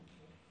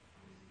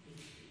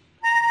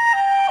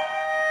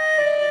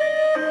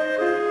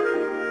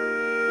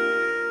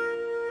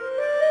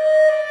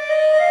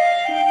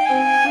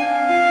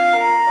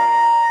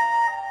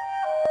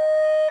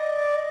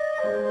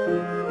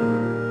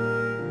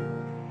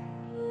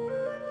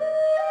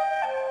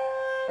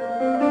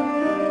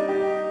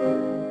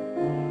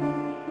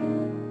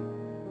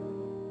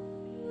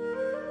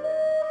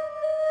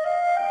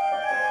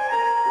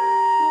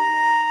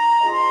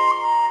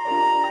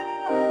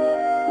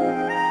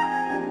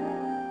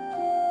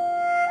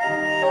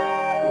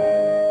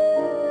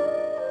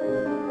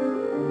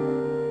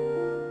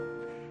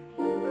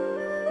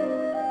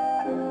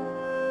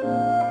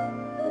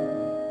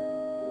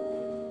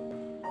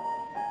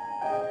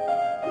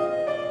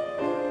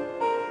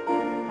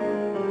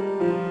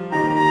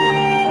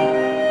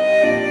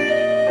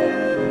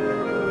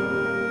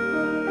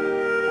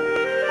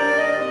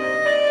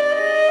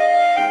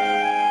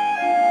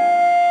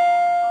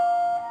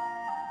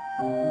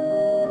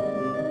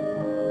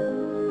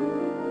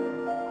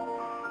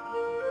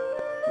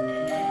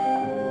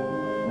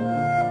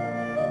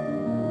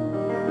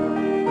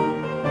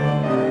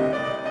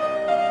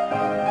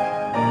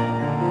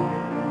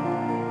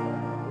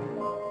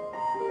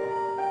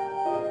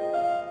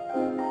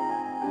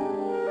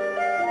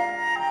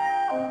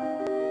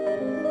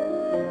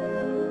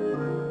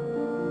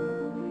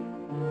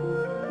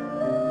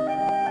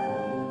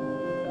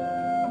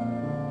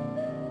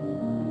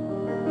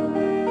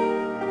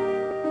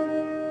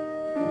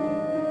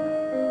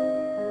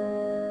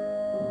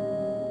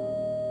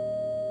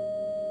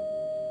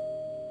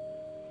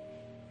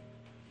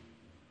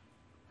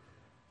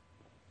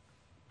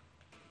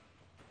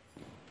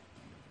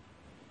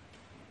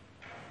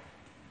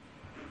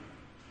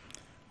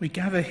We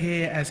gather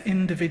here as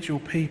individual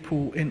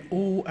people in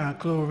all our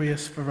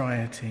glorious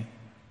variety,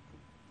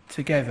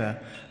 together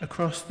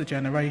across the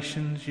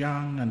generations,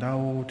 young and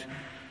old,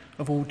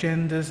 of all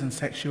genders and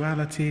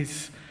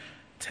sexualities,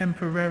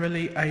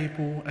 temporarily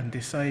able and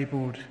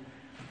disabled,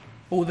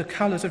 all the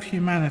colours of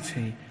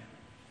humanity,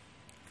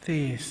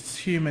 theists,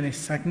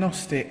 humanists,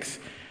 agnostics,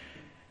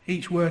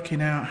 each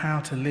working out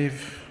how to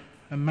live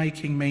and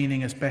making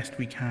meaning as best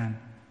we can.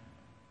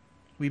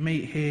 We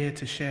meet here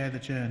to share the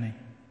journey.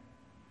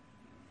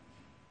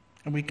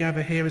 And we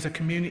gather here as a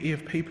community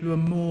of people who are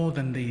more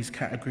than these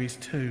categories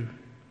too.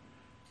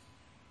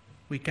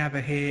 We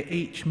gather here,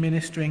 each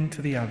ministering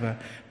to the other,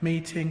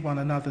 meeting one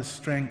another's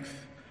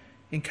strength,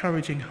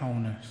 encouraging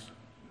wholeness.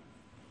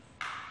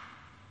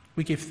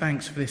 We give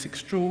thanks for this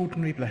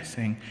extraordinary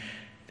blessing,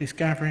 this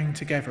gathering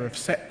together of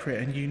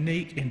separate and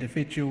unique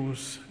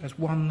individuals as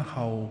one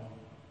whole,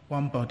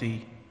 one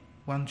body,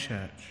 one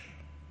church.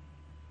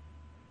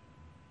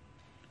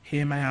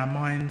 Here may our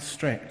minds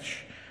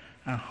stretch,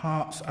 our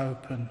hearts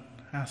open,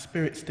 our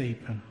spirits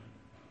deepen,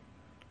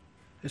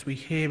 as we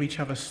hear each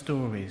other's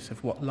stories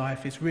of what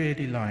life is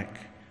really like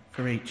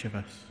for each of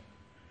us.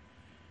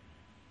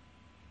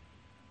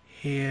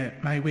 Here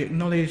may we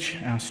acknowledge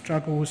our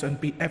struggles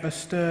and be ever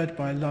stirred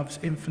by love's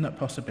infinite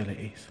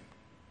possibilities.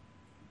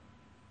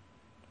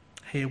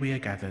 Here we are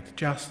gathered,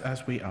 just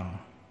as we are,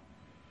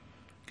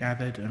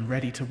 gathered and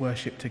ready to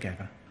worship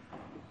together.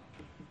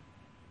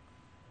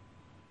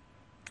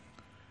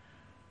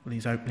 Well,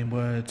 these opening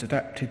words,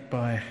 adapted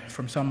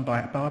from some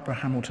by Barbara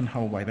Hamilton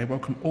Holway. They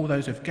welcome all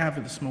those who have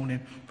gathered this morning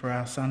for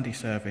our Sunday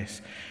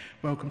service.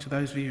 Welcome to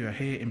those of you who are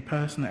here in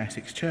person at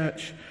Essex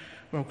Church.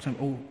 Welcome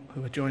to all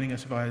who are joining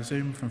us via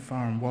Zoom from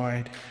far and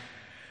wide.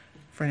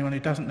 For anyone who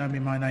doesn't know me,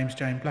 my name's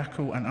Jane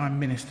Blackall and I'm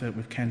minister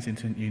with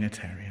Kensington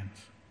Unitarians.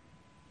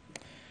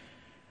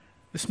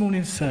 This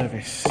morning's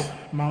service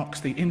marks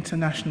the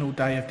International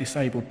Day of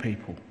Disabled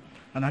People,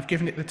 and I've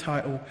given it the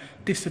title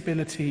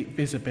Disability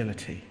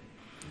Visibility.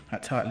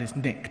 That title is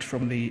nicked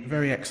from the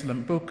very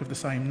excellent book of the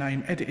same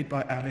name, edited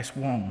by Alice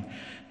Wong,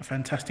 a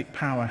fantastic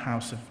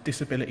powerhouse of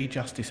disability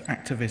justice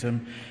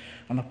activism.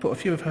 And I've put a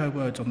few of her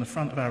words on the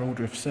front of our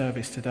order of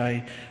service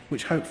today,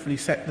 which hopefully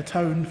set the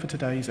tone for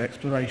today's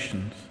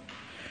explorations.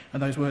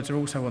 And those words are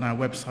also on our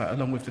website,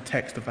 along with the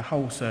text of the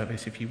whole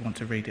service, if you want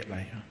to read it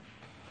later.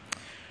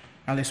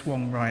 Alice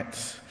Wong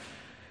writes,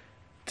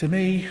 "To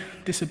me,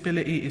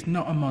 disability is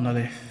not a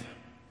monolith,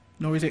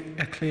 nor is it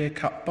a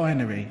clear-cut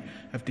binary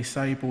of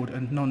disabled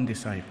and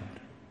non-disabled.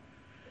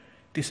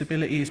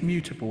 Disability is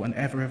mutable and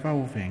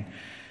ever-evolving.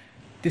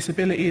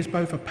 Disability is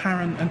both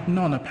apparent and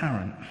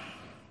non-apparent.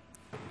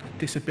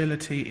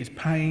 Disability is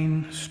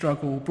pain,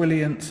 struggle,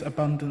 brilliance,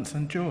 abundance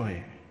and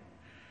joy.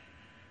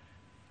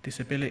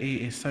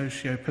 Disability is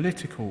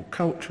socio-political,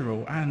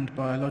 cultural and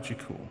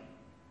biological.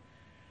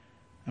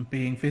 And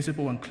being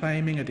visible and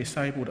claiming a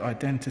disabled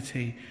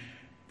identity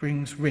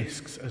brings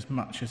risks as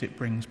much as it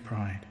brings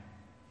pride."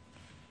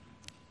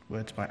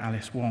 Words by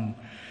Alice Wong.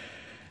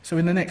 So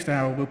in the next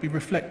hour we'll be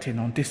reflecting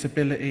on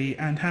disability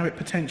and how it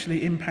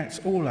potentially impacts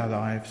all our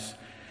lives,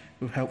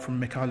 with help from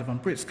Michaela von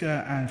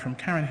Britzke and from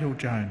Karen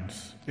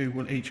Hill-Jones, who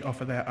will each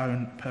offer their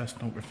own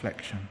personal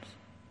reflections.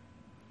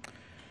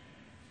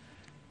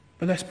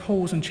 But let's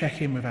pause and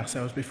check in with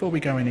ourselves before we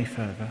go any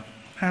further.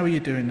 How are you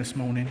doing this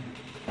morning?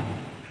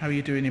 How are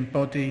you doing in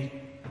body,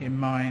 in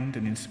mind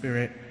and in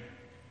spirit?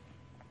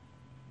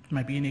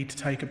 Maybe you need to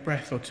take a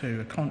breath or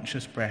two, a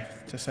conscious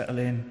breath, to settle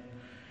in.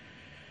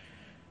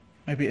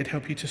 Maybe it'd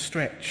help you to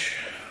stretch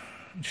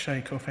and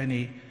shake off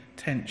any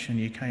tension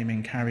you came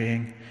in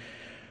carrying.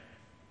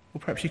 Or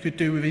perhaps you could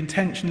do with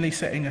intentionally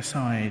setting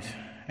aside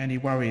any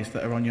worries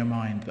that are on your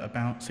mind, that are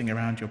bouncing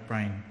around your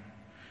brain.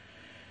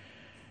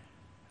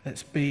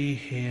 Let's be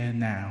here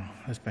now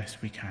as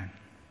best we can.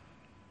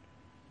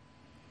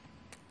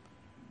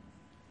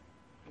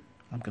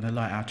 I'm going to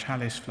light our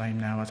chalice flame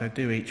now, as I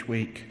do each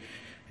week.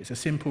 It's a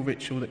simple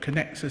ritual that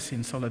connects us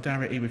in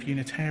solidarity with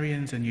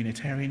Unitarians and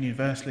Unitarian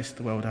Universalists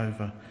the world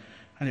over,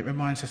 and it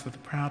reminds us of the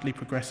proudly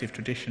progressive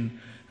tradition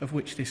of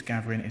which this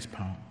gathering is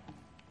part.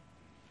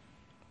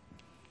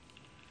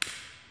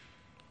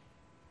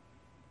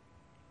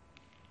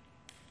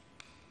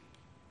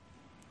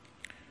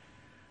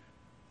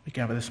 We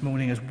gather this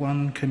morning as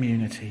one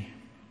community,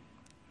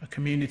 a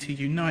community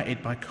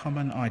united by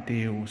common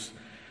ideals: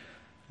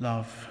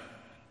 love,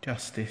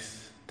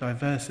 justice,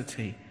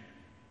 diversity,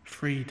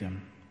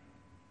 freedom,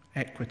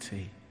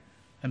 equity,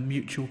 and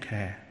mutual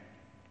care.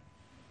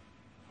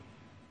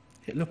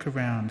 Yet look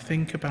around,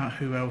 think about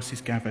who else is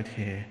gathered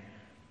here.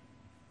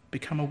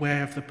 Become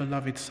aware of the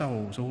beloved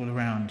souls all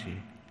around you.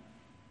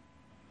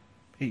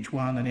 Each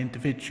one an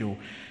individual,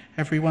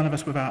 every one of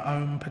us with our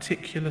own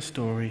particular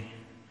story,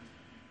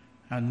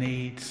 our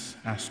needs,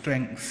 our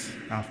strengths,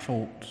 our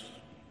faults.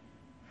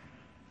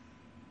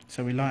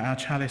 So we light our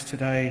chalice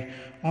today,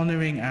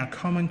 honouring our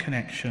common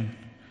connection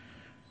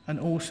and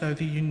also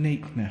the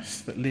uniqueness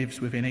that lives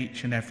within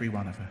each and every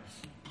one of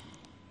us.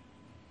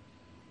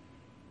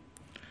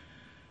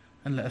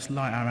 And let us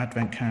light our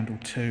Advent candle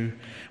too.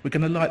 We're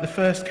going to light the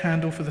first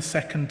candle for the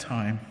second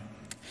time.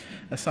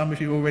 As some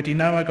of you already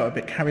know, I got a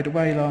bit carried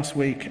away last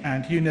week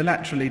and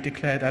unilaterally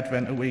declared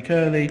Advent a week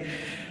early.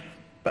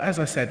 But as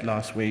I said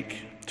last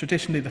week,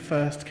 traditionally the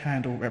first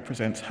candle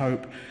represents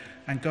hope,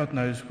 and God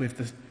knows with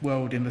the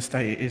world in the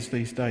state it is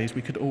these days,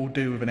 we could all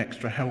do with an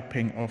extra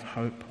helping of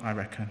hope, I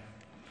reckon.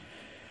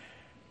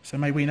 So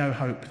may we know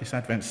hope this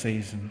Advent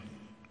season,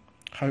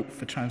 hope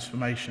for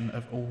transformation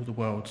of all the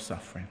world's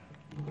suffering.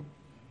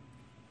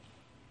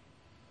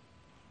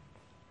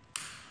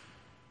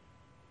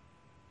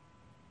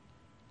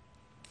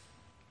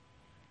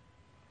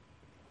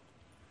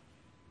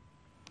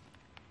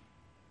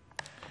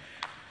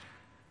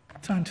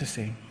 Time to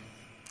sing.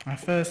 Our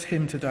first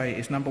hymn today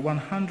is number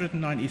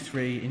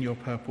 193 in your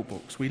purple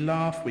books. We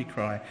laugh, we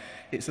cry.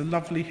 It's a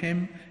lovely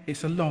hymn,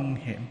 it's a long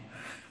hymn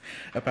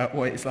about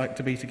what it's like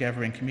to be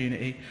together in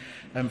community.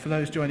 For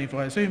those joining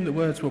via Zoom, the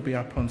words will be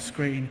up on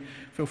screen.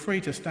 Feel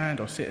free to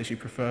stand or sit as you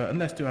prefer, and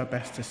let's do our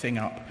best to sing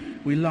up.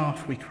 We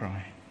laugh, we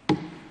cry.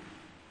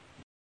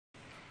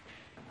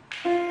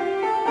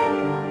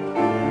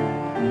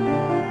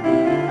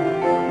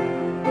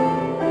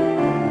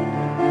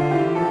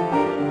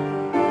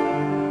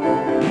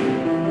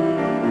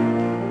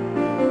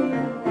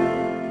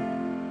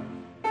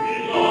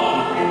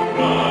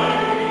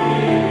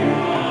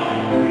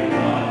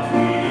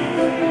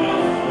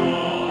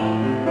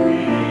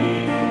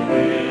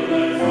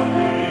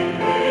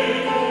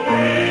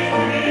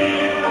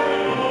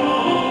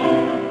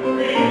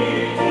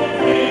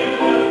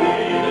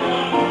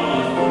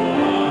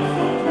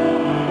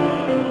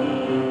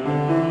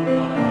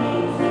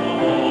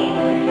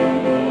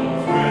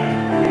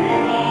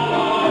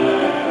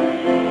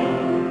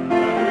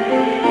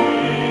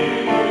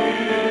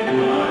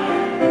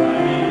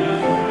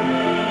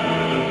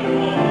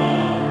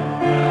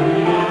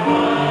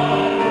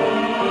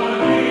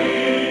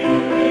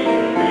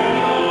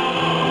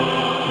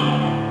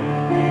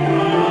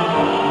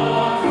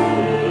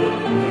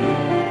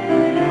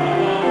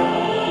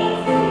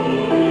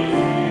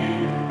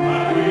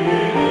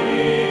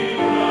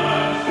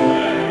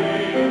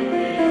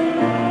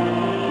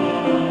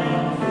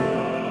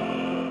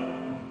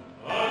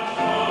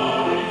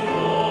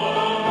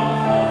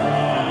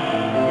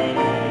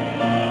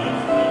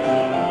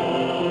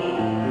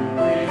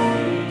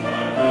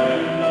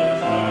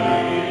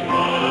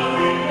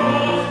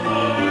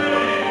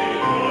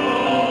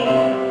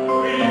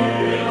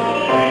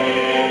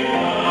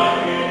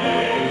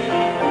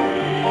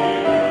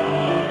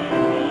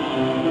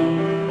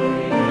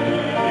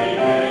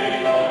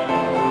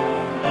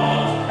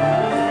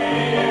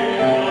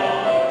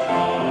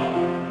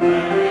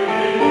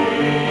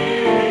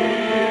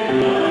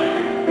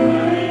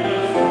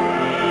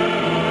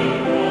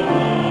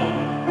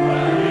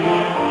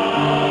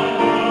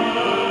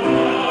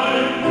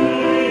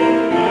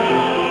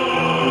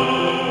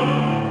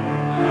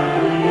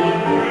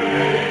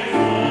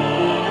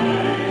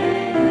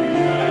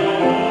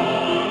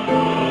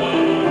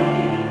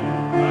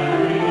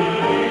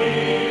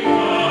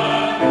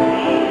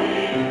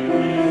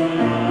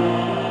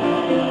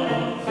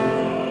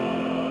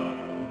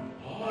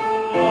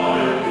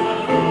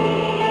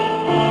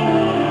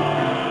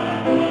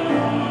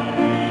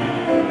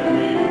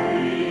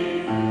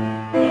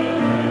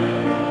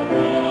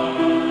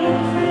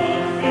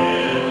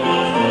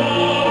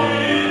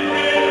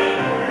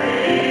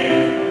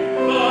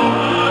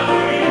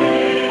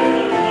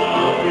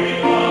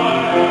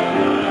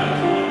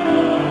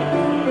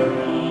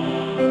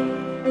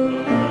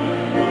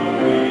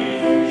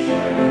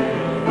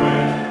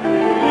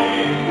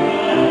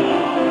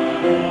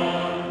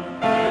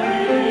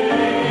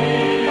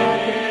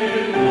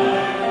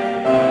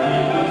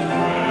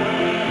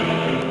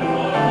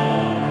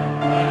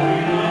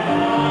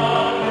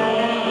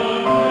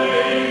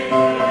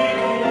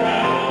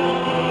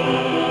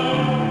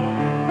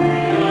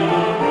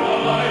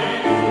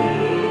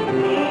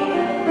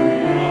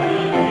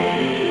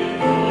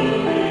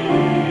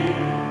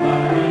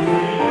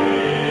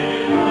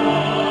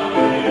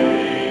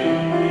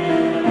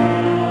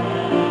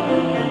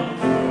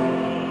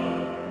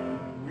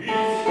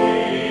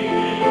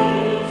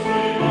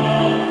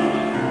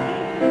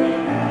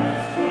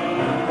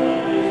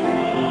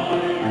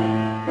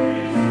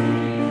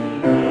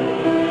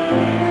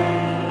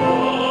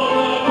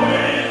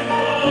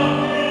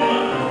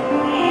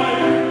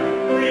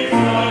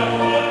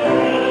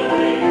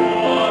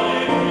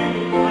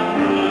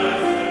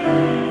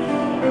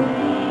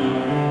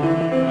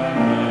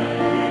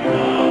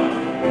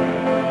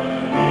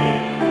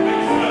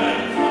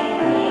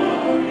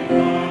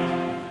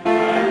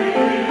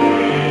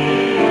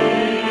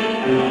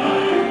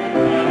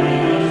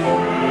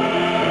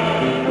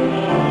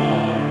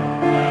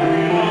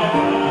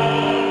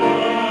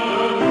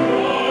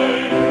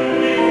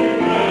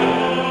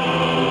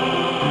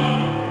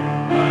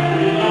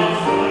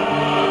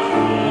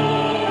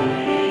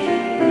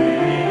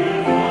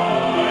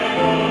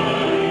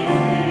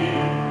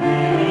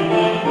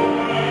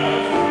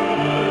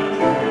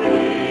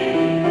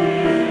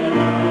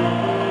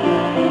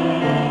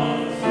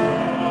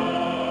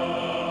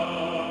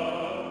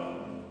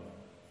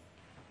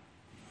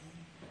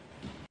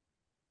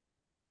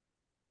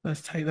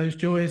 Let's take those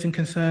joys and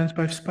concerns,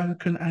 both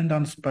spoken and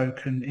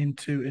unspoken,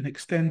 into an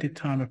extended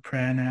time of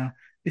prayer now.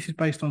 This is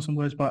based on some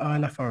words by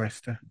Isla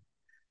Forrester.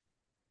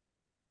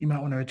 You might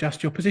want to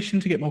adjust your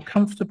position to get more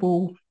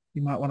comfortable.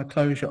 You might want to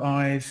close your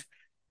eyes.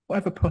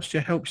 Whatever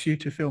posture helps you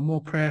to feel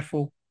more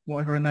prayerful,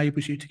 whatever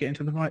enables you to get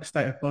into the right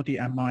state of body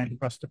and mind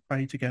for us to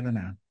pray together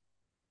now.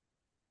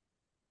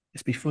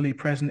 Let's be fully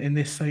present in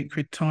this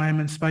sacred time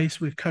and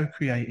space we've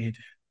co-created,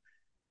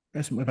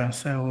 present with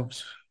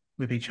ourselves,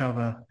 with each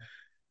other,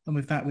 and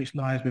with that which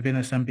lies within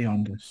us and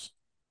beyond us.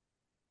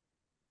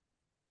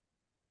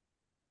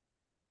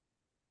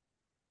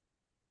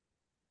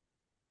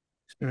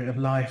 Spirit of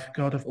life,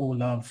 God of all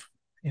love,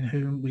 in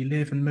whom we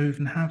live and move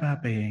and have our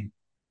being.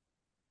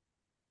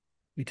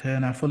 We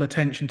turn our full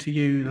attention to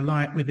you, the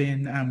light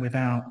within and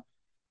without,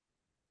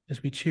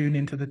 as we tune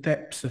into the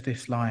depths of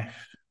this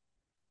life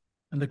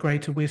and the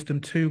greater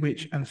wisdom to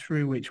which and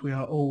through which we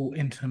are all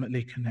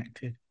intimately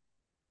connected.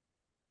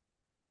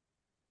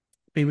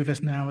 Be with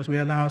us now as we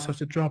allow ourselves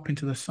to drop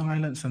into the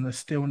silence and the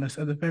stillness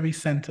at the very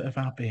centre of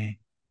our being.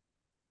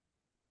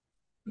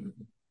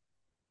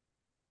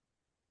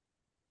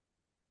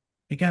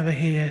 We gather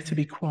here to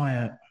be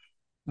quiet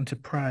and to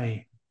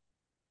pray,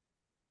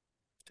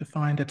 to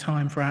find a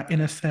time for our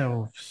inner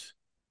selves,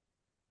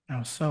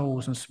 our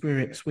souls and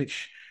spirits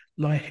which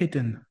lie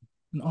hidden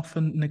and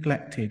often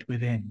neglected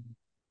within.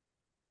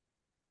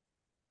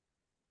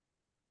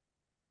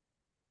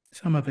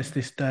 Some of us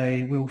this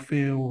day will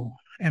feel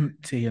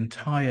empty and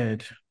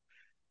tired,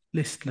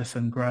 listless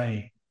and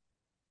grey.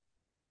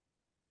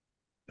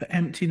 But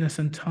emptiness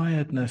and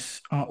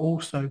tiredness are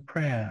also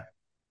prayer,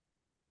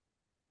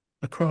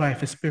 a cry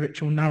for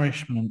spiritual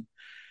nourishment,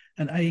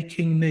 an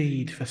aching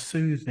need for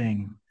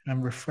soothing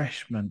and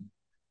refreshment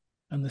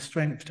and the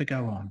strength to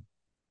go on.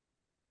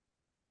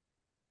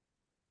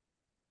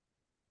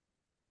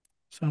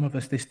 Some of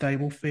us this day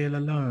will feel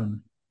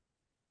alone,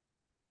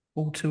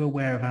 all too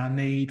aware of our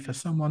need for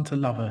someone to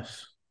love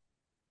us.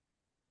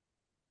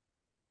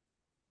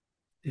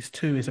 This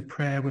too is a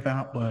prayer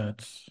without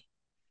words,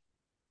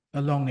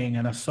 a longing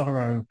and a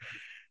sorrow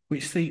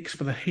which seeks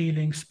for the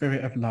healing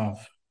spirit of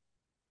love,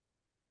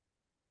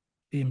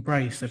 the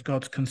embrace of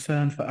God's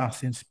concern for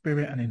us in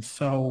spirit and in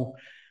soul,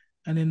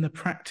 and in the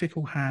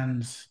practical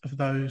hands of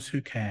those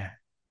who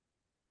care.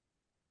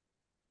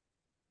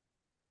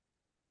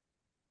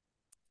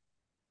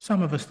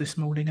 Some of us this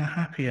morning are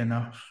happy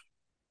enough.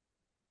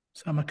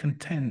 Some are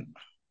content.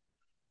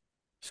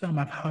 Some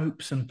have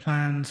hopes and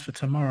plans for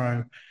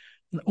tomorrow.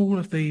 And all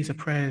of these are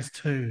prayers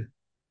too.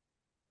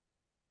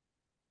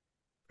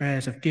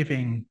 Prayers of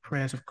giving,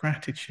 prayers of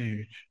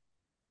gratitude,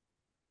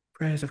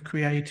 prayers of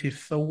creative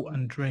thought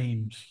and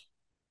dreams.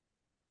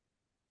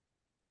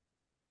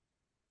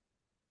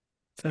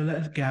 So let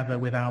us gather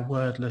with our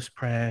wordless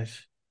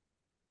prayers,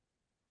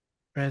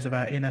 prayers of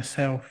our inner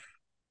self,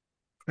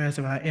 prayers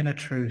of our inner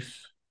truth.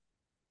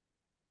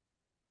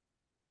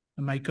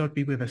 And may God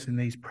be with us in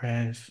these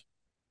prayers,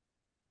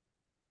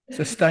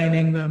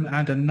 sustaining them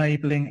and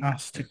enabling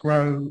us to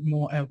grow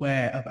more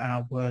aware of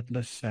our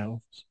wordless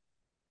selves.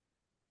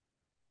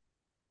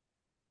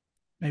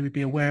 May we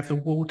be aware of the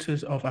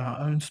waters of our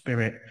own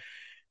spirit,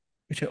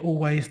 which are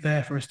always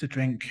there for us to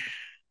drink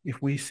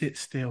if we sit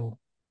still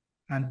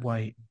and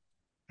wait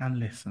and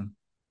listen.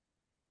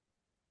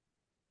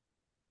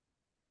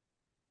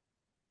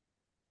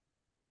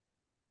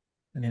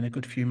 And in a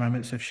good few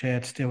moments of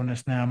shared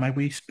stillness now, may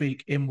we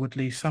speak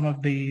inwardly some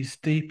of these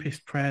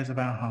deepest prayers of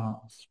our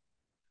hearts.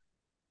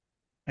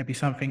 Maybe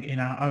something in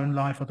our own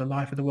life or the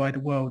life of the wider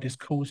world is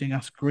causing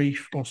us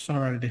grief or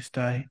sorrow this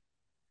day.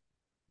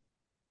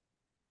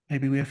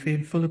 Maybe we are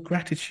feeling full of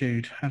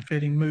gratitude and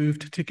feeling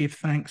moved to give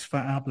thanks for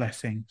our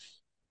blessings.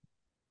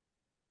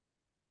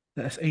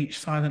 Let us each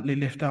silently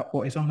lift up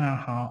what is on our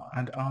heart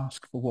and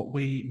ask for what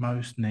we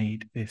most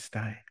need this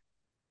day.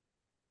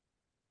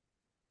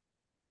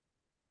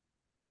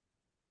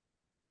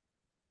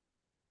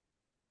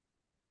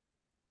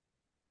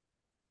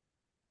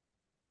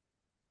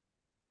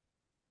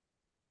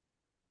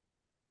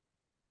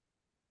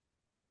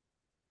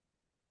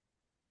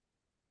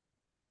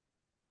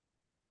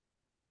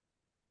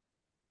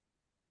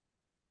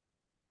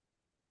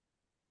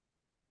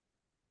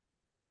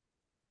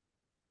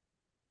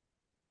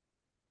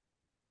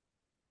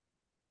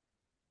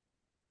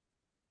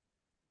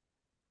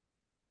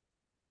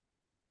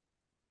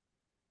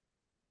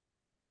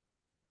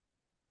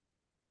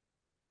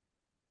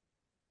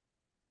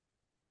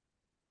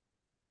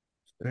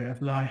 Spirit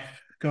of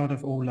life, God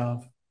of all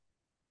love,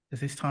 as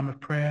this time of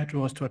prayer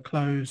draws to a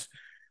close,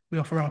 we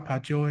offer up our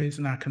joys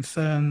and our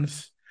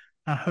concerns,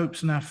 our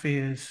hopes and our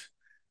fears,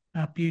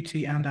 our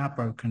beauty and our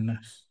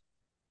brokenness.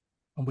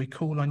 And we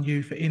call on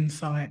you for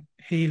insight,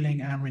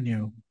 healing and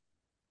renewal.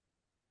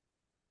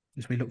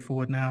 As we look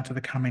forward now to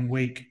the coming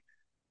week,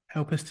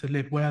 help us to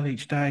live well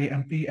each day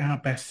and be our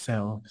best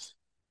selves,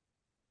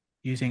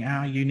 using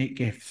our unique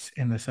gifts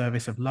in the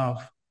service of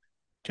love,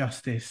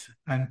 justice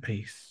and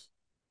peace.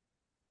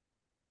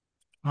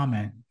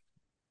 Amen.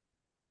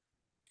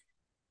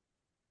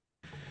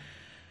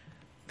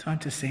 Time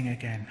to sing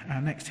again.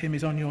 Our next hymn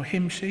is on your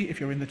hymn sheet.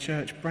 If you're in the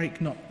church, Break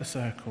Not the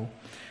Circle.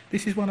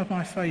 This is one of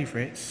my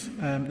favourites.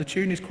 The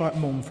tune is quite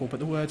mournful, but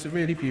the words are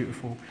really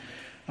beautiful.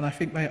 And I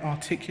think they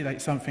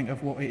articulate something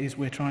of what it is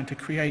we're trying to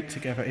create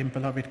together in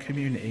beloved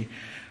community.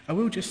 I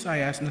will just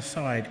say, as an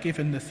aside,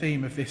 given the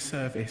theme of this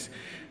service,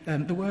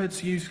 the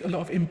words use a lot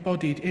of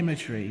embodied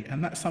imagery,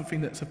 and that's something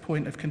that's a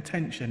point of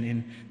contention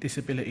in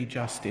disability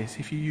justice.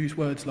 If you use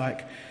words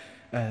like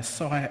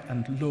sight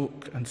and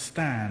look and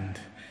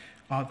stand,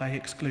 are they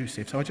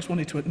exclusive? So I just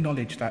wanted to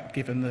acknowledge that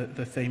given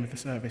the theme of the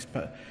service,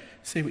 but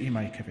see what you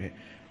make of it.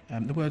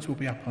 The words will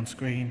be up on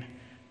screen.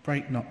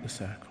 Break not the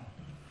circle.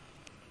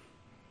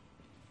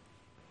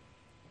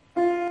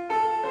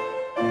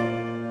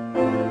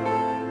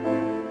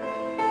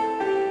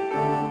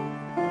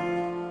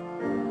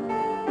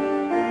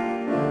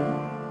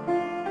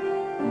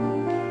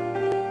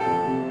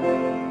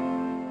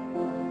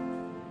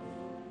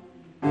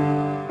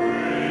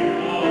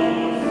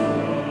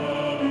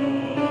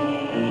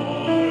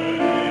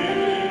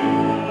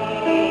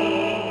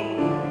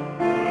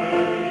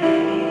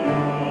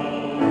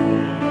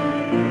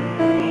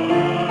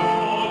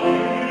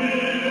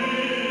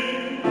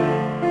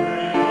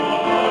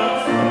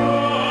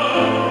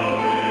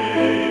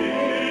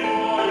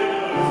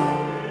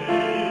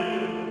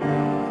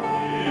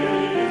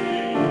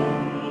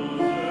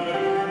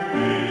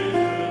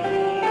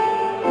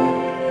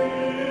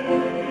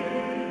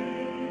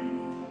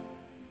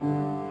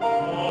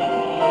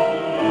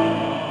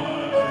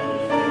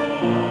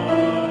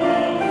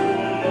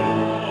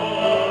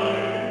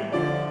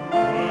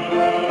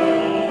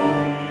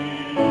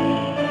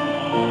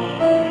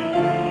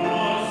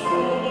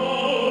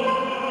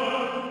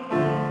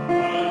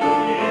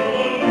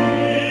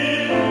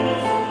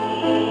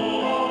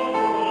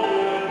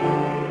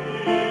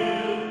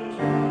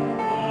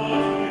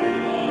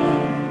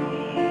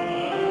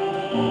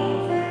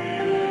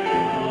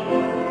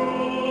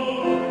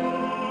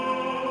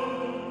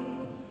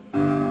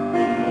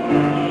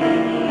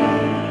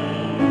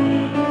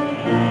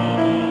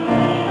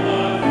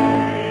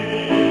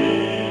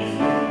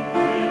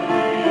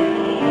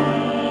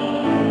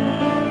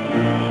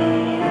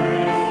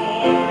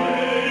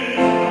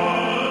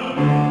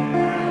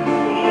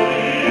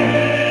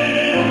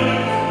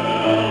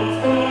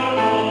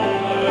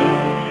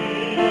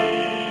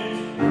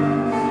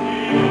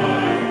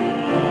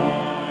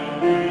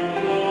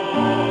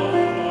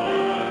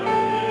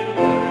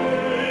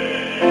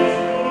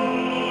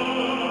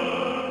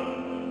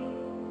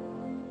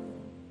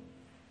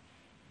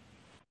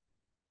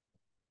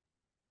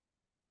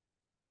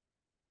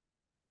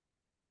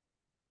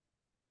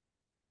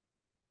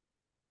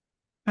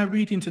 Our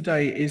reading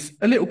today is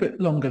a little bit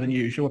longer than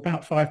usual,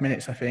 about 5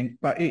 minutes, I think,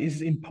 but it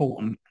is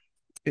important.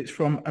 It's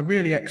from a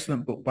really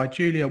excellent book by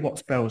Julia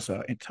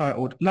Watts-Belzer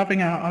entitled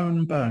Loving Our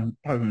Own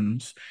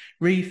Bones,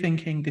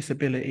 Rethinking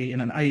Disability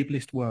in an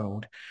Ableist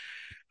World.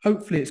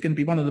 Hopefully it's going to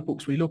be one of the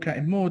books we look at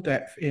in more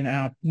depth in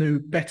our new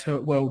Better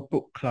World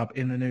Book Club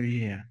in the new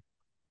year.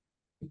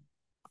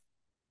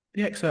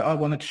 The excerpt I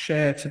wanted to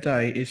share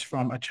today is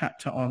from a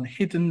chapter on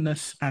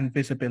hiddenness and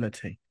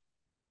visibility.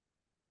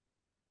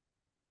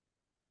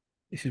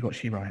 This is what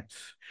she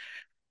writes.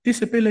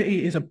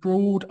 Disability is a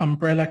broad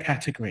umbrella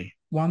category,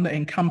 one that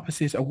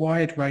encompasses a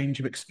wide range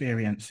of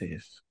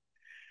experiences.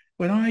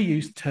 When I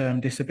use the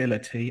term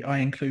disability, I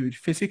include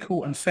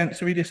physical and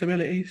sensory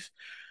disabilities,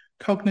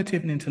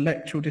 cognitive and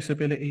intellectual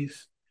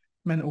disabilities,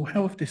 mental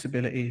health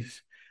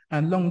disabilities,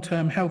 and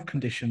long-term health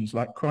conditions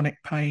like chronic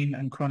pain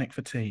and chronic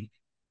fatigue.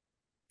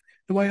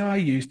 The way I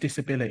use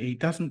disability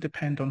doesn't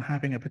depend on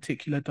having a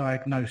particular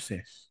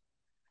diagnosis.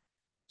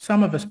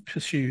 Some of us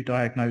pursue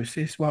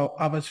diagnosis while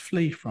others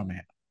flee from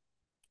it.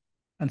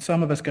 And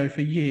some of us go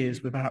for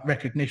years without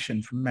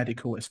recognition from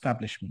medical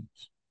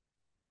establishments.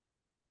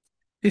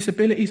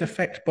 Disabilities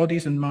affect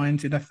bodies and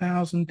minds in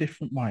 1,000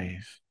 different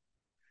ways.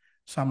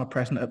 Some are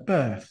present at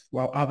birth,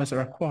 while others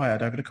are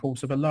acquired over the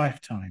course of a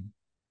lifetime.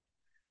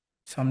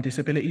 Some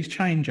disabilities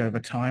change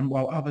over time,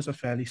 while others are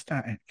fairly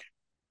static.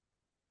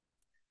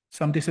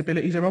 Some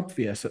disabilities are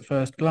obvious at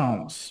first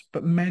glance,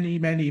 but many,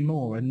 many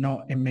more are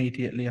not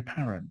immediately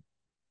apparent.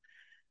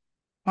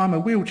 I'm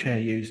a wheelchair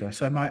user,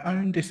 so my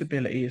own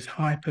disability is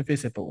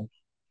hyper-visible.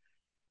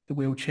 The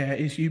wheelchair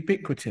is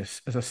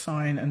ubiquitous as a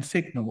sign and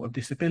signal of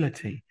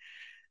disability.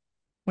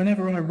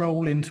 Whenever I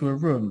roll into a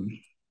room,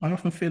 I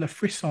often feel a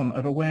frisson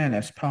of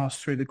awareness pass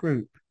through the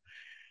group.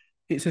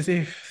 It's as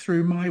if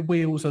through my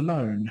wheels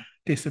alone,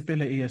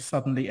 disability has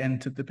suddenly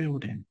entered the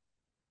building.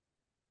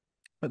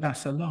 But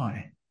that's a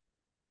lie.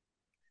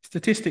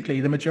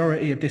 Statistically, the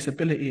majority of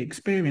disability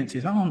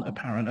experiences aren't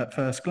apparent at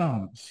first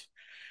glance.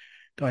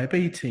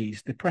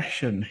 Diabetes,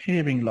 depression,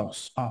 hearing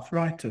loss,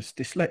 arthritis,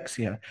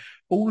 dyslexia,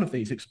 all of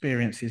these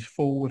experiences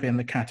fall within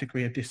the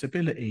category of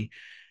disability,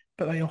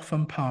 but they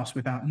often pass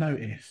without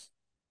notice.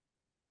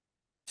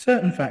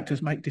 Certain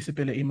factors make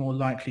disability more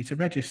likely to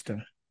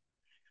register.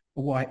 A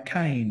white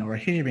cane or a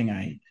hearing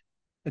aid,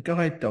 a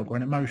guide dog or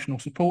an emotional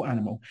support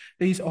animal,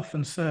 these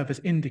often serve as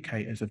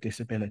indicators of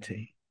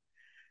disability.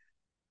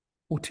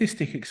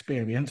 Autistic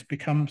experience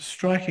becomes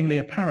strikingly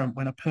apparent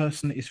when a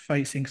person is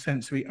facing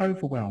sensory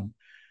overwhelm,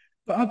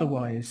 but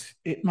otherwise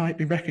it might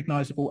be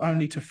recognisable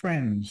only to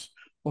friends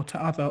or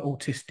to other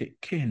autistic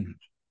kin.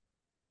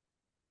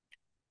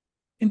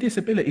 In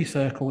disability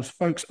circles,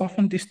 folks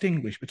often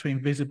distinguish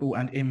between visible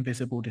and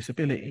invisible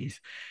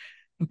disabilities,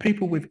 and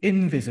people with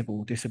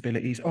invisible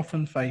disabilities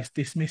often face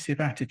dismissive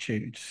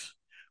attitudes,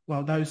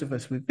 while those of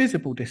us with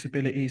visible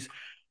disabilities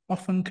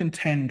often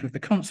contend with the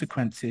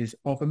consequences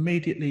of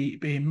immediately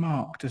being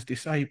marked as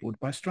disabled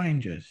by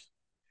strangers.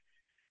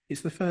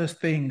 It's the first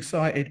thing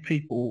sighted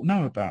people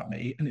know about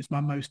me, and it's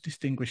my most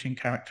distinguishing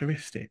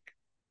characteristic.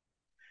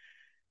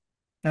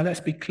 Now,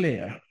 let's be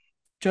clear.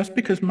 Just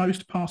because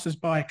most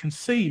passers-by can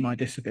see my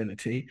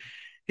disability,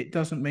 it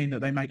doesn't mean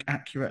that they make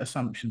accurate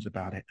assumptions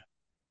about it.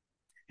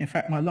 In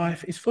fact, my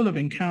life is full of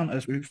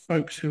encounters with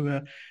folks who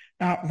are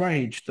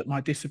outraged that my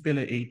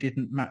disability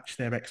didn't match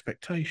their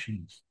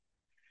expectations.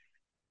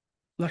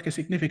 Like a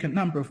significant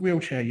number of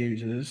wheelchair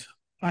users,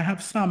 I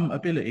have some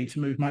ability to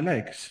move my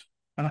legs,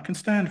 and I can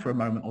stand for a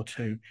moment or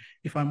two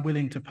if I'm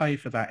willing to pay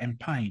for that in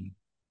pain.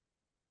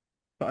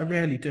 But I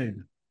rarely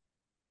do.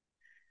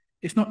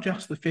 It's not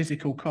just the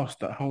physical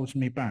cost that holds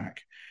me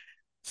back.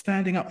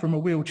 Standing up from a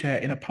wheelchair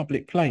in a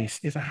public place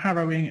is a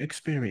harrowing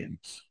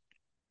experience.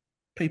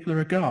 People are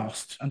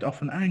aghast and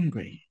often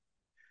angry.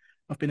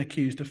 I've been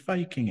accused of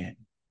faking it.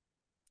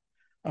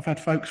 I've had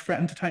folks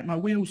threaten to take my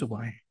wheels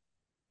away.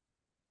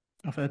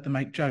 I've heard them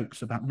make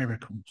jokes about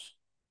miracles.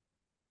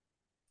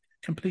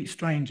 Complete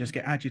strangers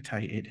get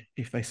agitated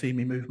if they see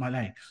me move my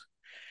legs.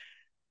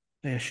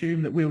 They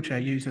assume that wheelchair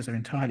users are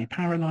entirely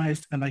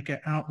paralysed, and they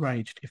get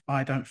outraged if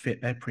I don't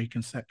fit their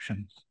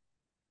preconceptions.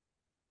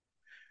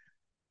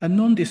 And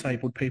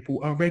non-disabled people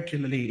are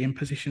regularly in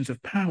positions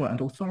of power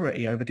and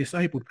authority over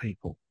disabled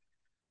people.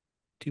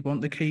 Do you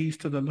want the keys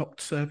to the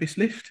locked service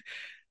lift?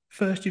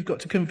 First, you've got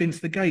to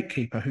convince the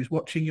gatekeeper who's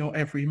watching your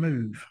every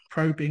move,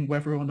 probing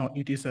whether or not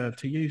you deserve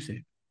to use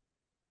it.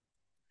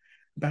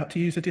 About to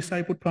use a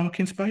disabled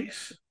parking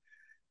space?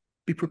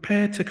 Be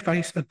prepared to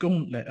face a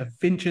gauntlet of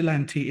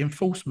vigilante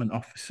enforcement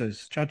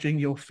officers judging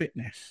your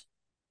fitness.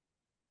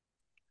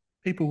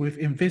 People with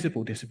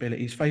invisible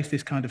disabilities face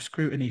this kind of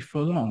scrutiny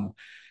full on,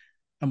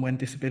 and when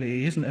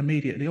disability isn't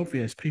immediately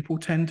obvious, people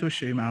tend to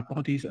assume our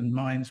bodies and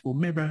minds will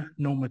mirror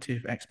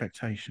normative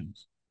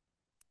expectations.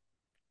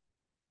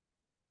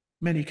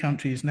 Many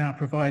countries now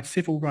provide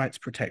civil rights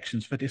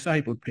protections for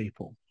disabled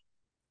people.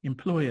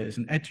 Employers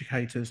and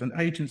educators and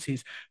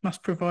agencies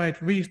must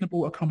provide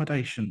reasonable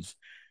accommodations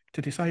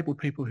to disabled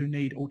people who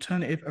need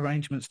alternative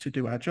arrangements to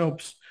do our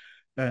jobs,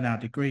 earn our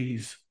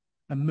degrees,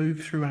 and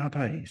move through our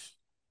days.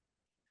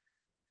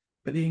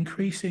 But the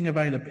increasing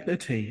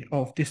availability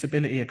of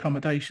disability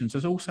accommodations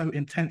has also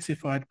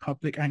intensified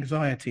public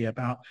anxiety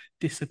about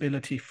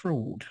disability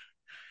fraud,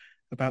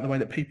 about the way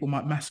that people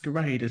might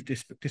masquerade as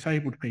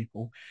disabled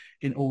people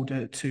in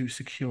order to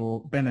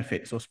secure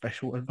benefits or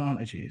special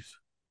advantages.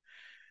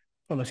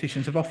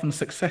 Politicians have often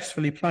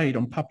successfully played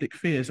on public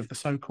fears of the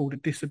so-called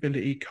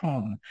disability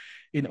con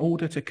in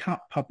order to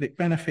cut public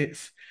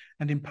benefits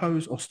and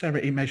impose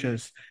austerity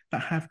measures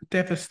that have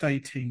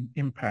devastating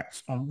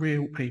impacts on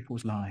real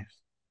people's lives.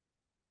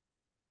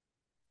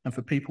 And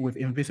for people with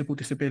invisible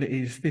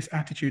disabilities, this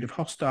attitude of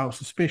hostile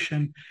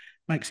suspicion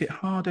makes it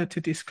harder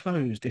to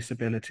disclose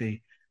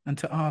disability and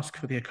to ask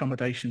for the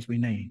accommodations we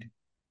need.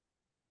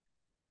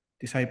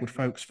 Disabled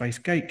folks face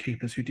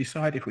gatekeepers who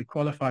decide if we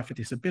qualify for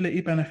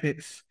disability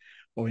benefits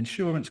or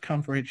insurance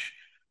coverage,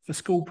 for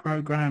school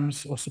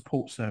programs or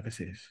support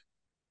services.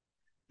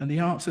 And the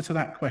answer to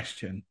that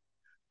question,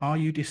 are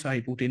you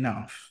disabled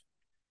enough,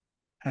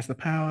 has the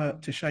power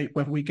to shape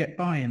whether we get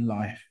by in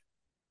life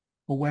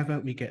or whether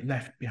we get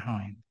left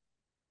behind.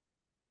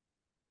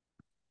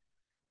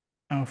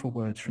 Powerful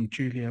words from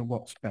Julia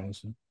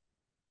Watts-Belson.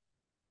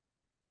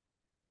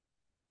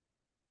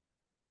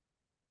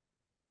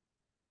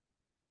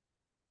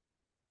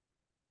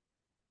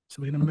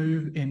 So we're going to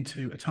move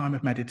into a time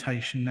of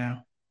meditation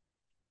now.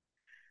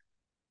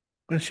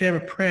 I'm going to share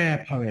a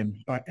prayer poem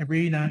by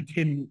Irina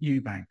Kim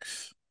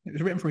Eubanks. It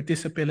was written for a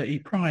Disability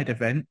Pride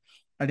event,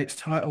 and it's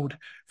titled,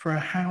 "For a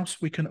House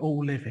We Can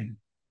All Live In."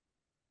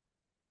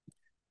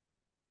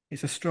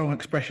 It's a strong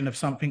expression of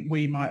something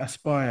we might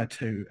aspire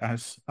to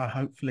as a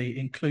hopefully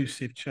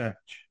inclusive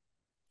church.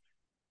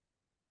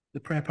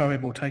 The prayer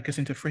poem will take us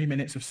into 3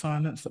 minutes of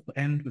silence that will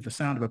end with the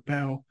sound of a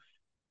bell,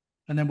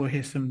 and then we'll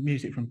hear some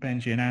music from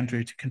Benjie and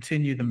Andrew to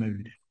continue the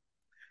mood.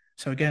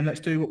 So again, let's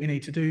do what we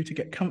need to do to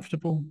get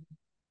comfortable.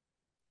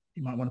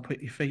 You might want to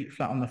put your feet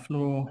flat on the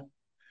floor.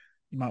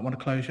 You might want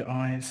to close your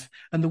eyes.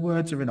 And the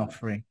words are an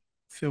offering.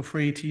 Feel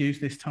free to use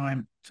this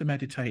time to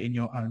meditate in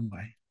your own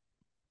way.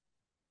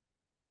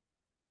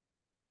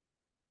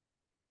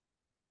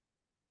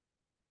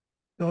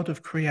 God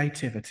of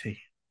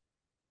creativity,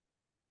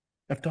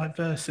 of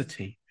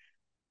diversity,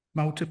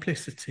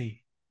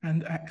 multiplicity,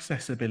 and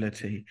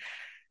accessibility,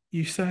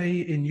 you say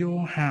in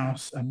your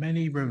house are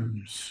many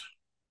rooms.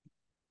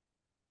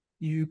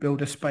 You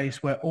build a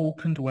space where all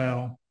can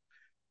dwell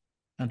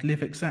and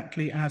live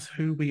exactly as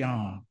who we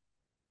are.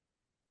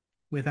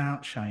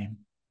 without shame.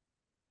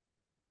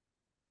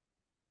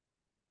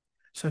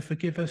 So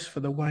forgive us for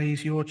the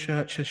ways your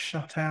church has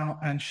shut out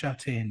and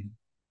shut in,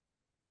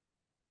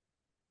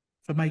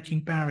 for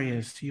making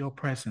barriers to your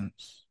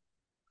presence,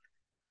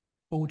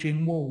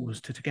 forging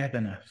walls to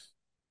togetherness,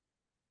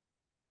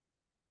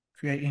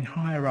 creating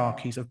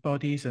hierarchies of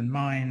bodies and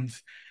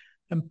minds,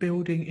 and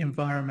building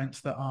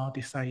environments that are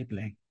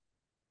disabling.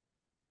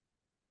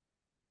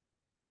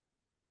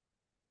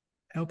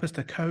 Help us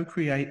to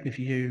co-create with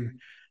you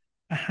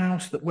a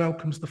house that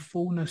welcomes the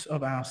fullness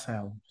of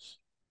ourselves.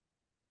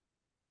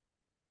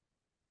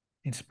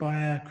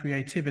 Inspire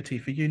creativity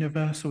for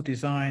universal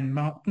design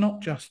marked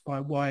not just by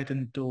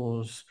widened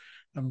doors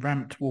and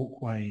ramped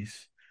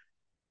walkways,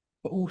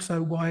 but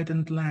also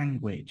widened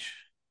language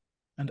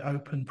and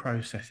open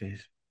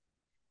processes.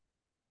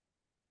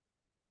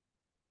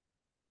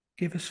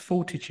 Give us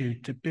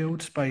fortitude to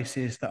build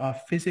spaces that are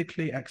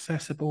physically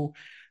accessible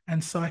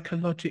and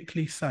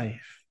psychologically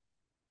safe,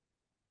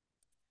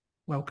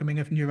 welcoming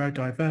of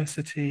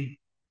neurodiversity,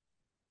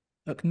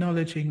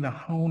 acknowledging the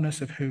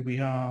wholeness of who we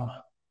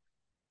are,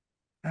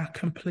 our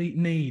complete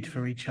need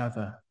for each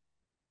other,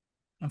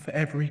 and for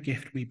every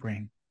gift we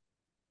bring.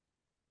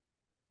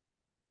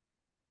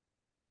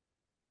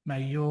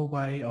 May your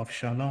way of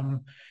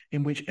shalom,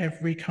 in which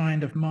every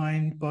kind of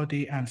mind,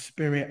 body, and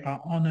spirit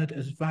are honoured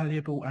as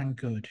valuable and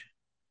good,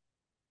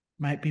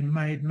 may it be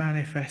made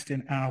manifest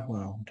in our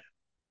world,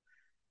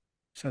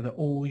 so that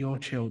all your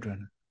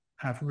children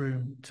have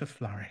room to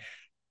flourish.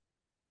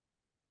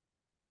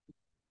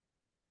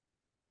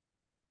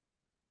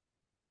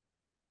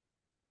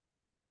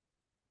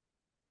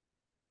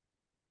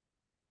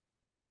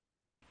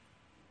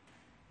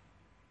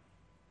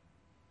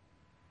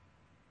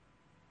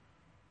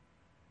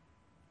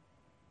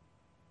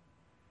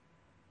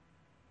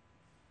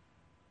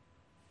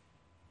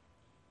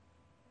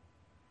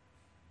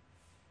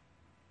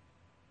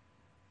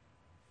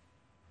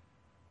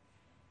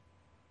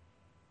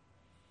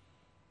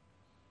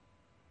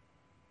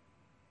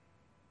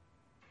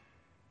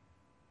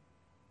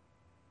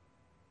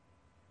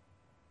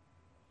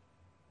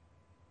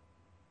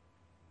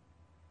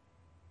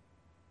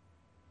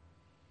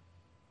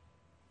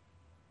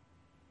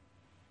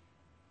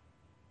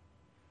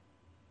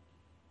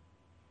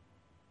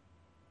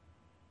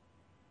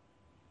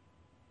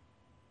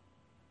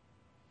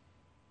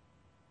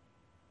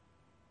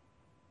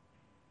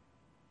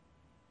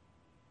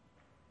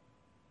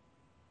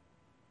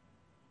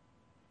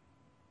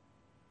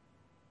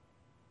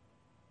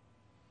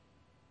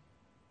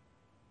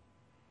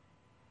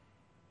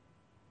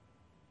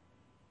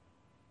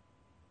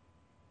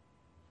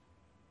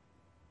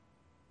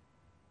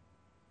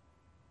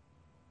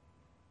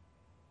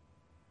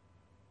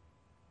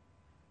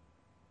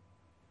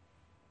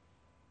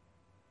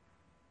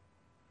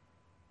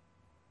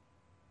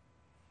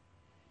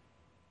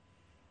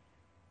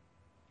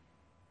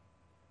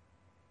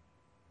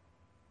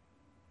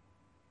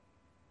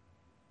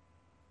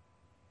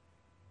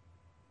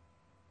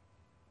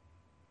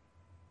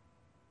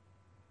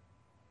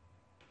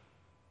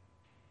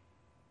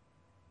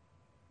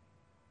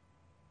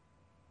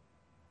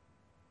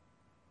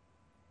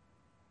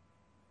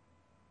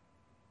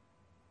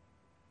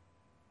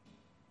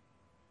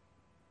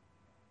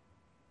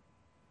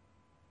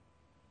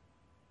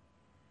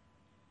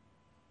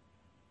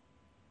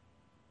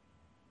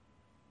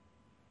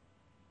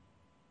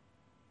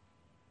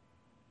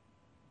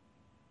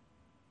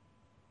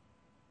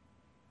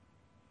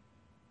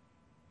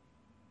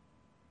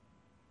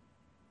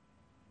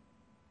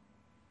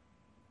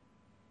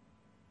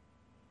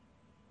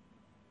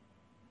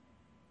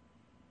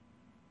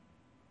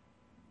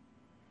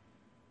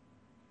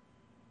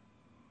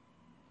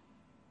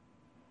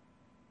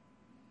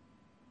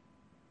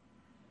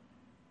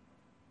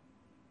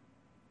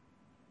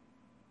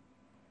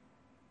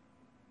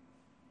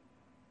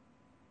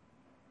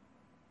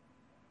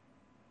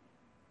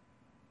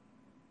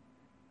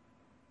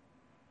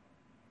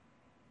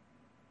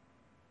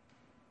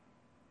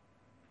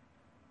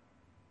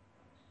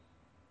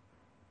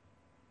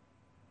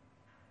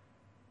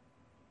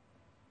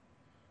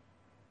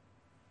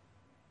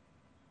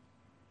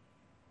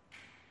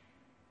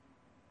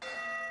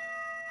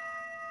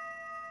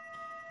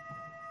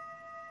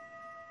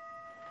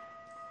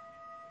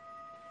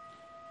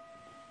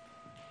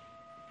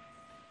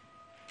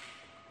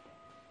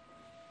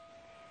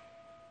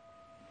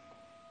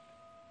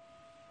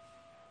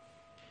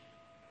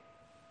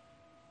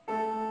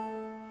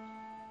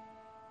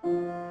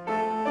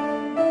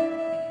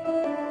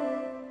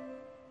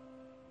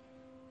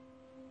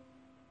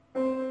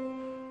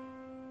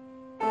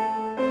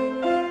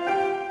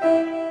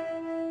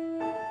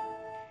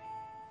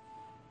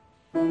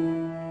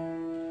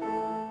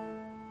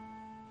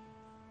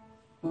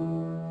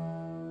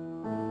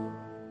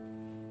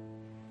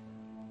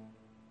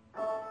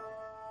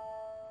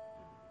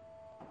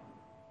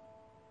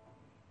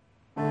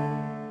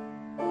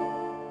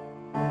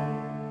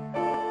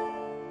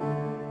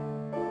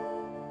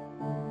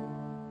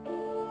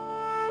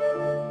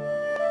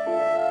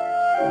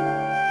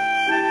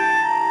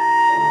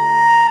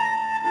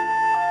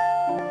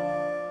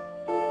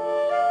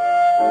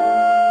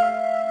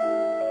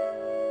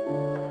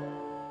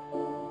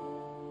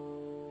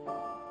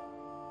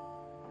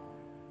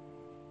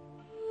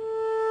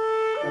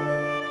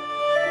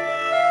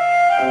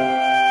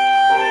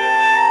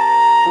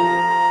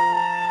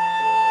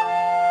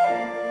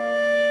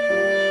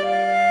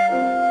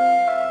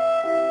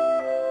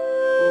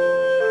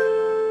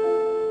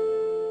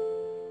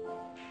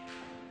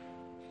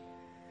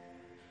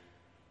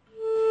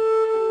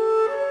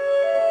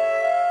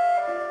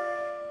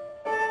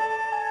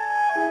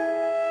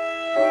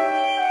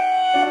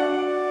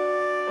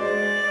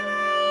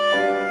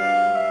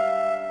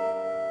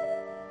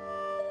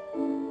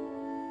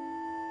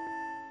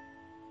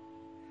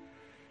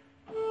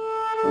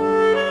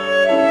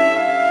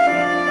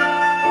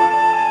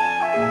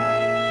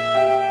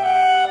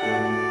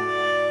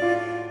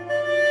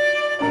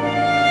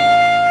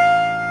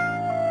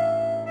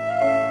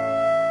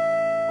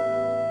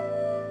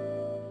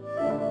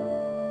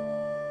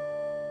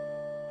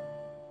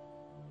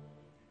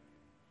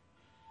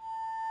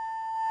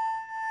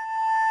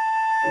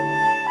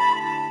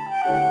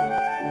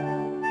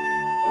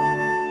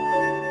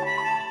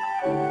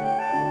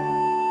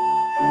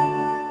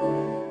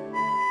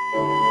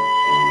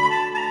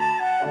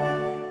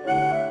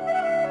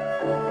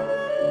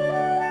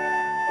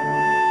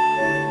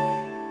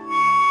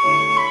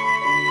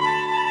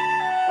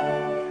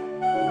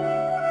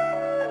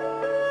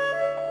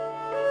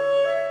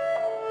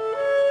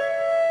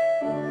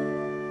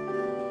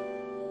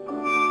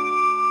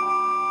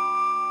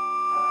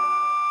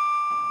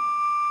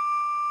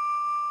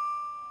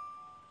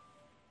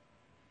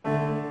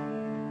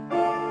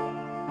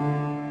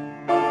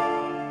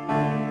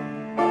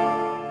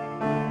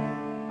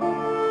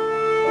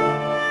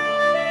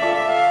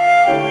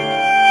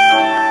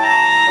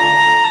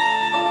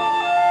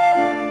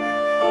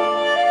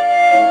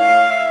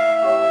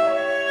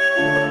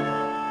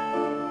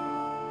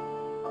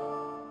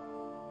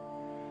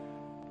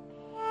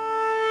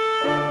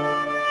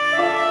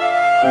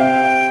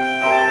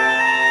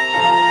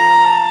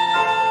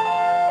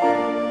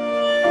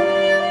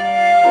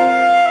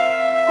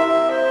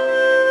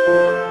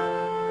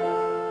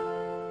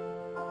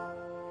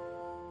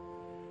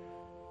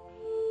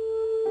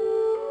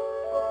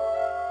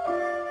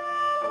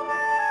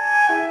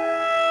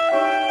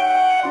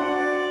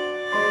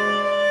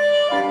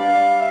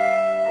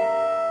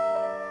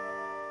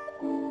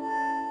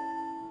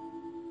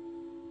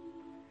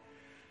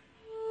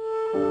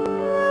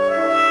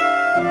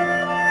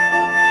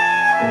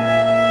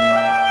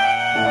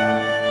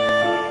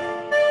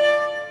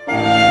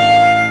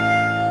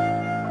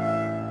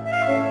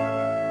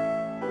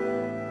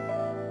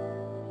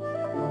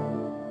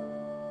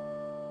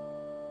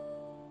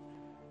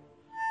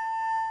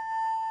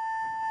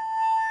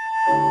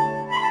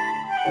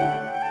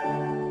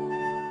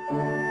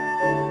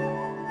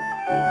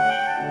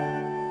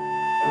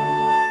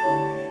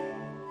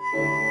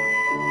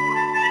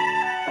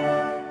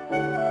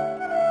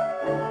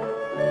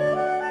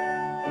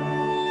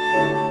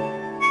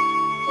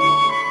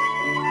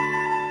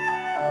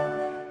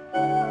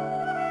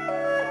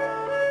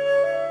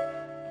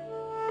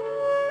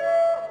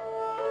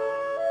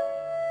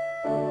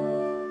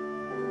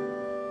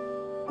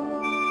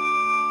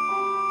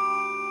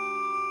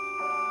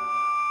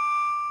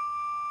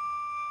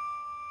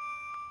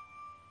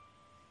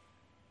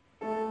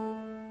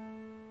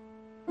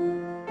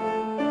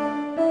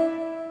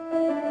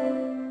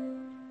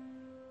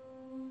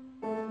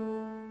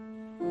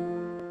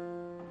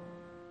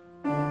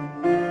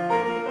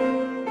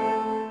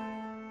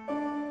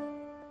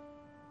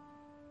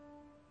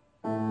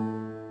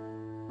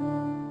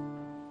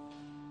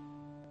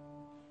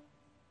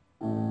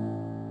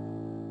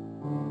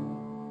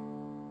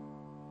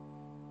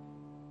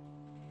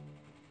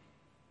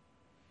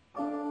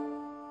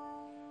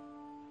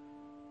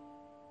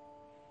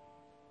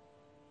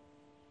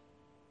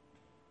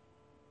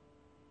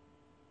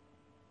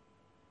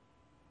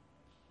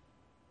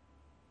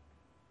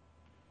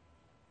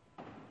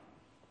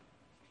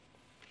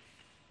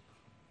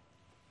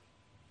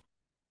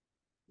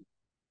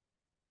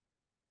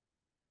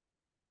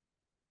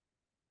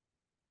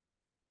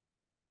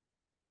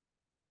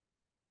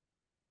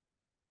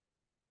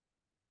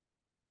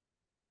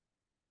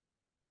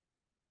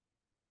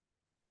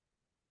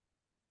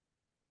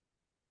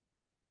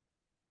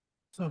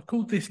 So I've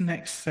called this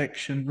next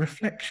section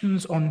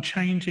Reflections on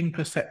Changing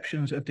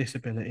Perceptions of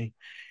Disability.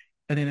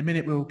 And in a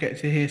minute, we'll get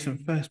to hear some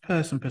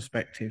first-person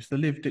perspectives, the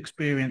lived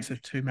experience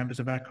of two members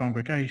of our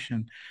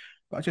congregation.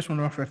 But I just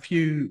want to offer a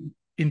few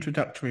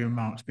introductory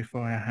remarks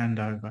before I hand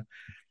over.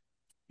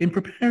 In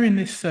preparing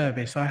this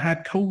service, I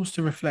had cause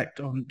to reflect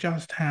on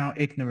just how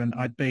ignorant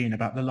I'd been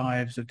about the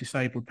lives of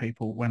disabled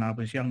people when I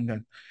was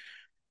younger.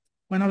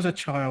 When I was a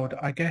child,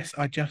 I guess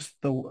I just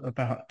thought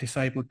about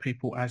disabled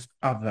people as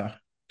other,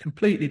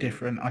 completely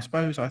different. I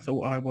suppose I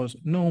thought I was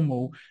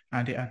normal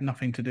and it had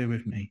nothing to do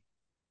with me.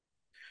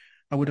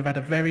 I would have had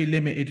a very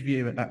limited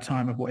view at that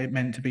time of what it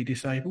meant to be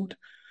disabled.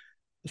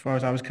 As far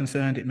as I was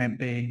concerned, it meant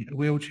being a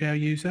wheelchair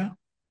user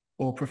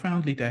or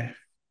profoundly deaf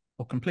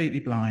or completely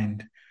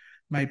blind.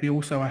 Maybe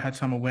also I had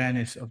some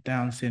awareness of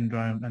Down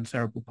syndrome and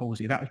cerebral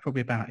palsy. That was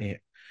probably about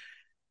it.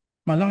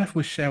 My life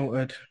was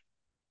sheltered.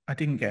 I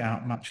didn't get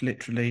out much,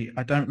 literally.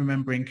 I don't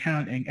remember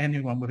encountering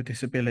anyone with a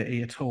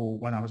disability at all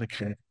when I was a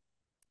kid.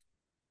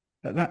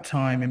 At that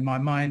time, in my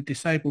mind,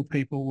 disabled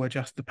people were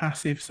just the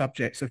passive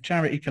subjects of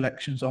charity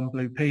collections on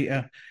Blue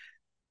Peter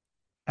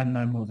and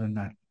no more than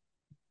that.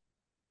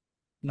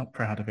 Not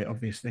proud of it,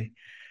 obviously.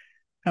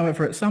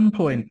 However, at some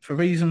point, for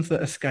reasons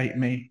that escape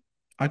me,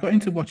 I got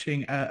into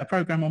watching a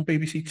programme on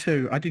BBC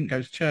Two. I didn't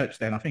go to church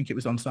then. I think it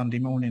was on Sunday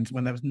mornings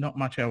when there was not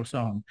much else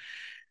on.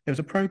 There was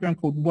a programme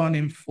called 1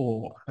 in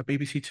 4, a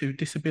BBC Two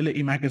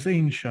disability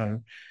magazine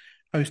show,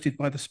 hosted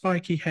by the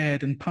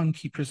spiky-haired and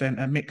punky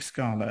presenter Mick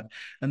Scarlett,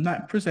 and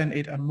that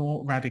presented a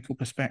more radical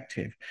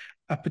perspective.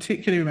 I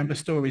particularly remember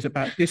stories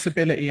about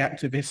disability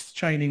activists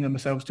chaining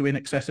themselves to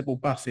inaccessible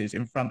buses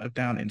in front of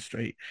Downing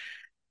Street.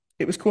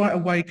 It was quite a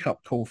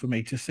wake-up call for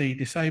me to see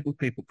disabled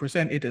people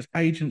presented as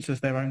agents of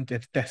their own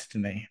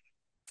destiny.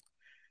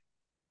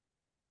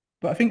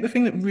 But I think the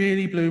thing that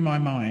really blew my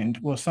mind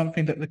was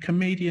something that the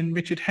comedian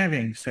Richard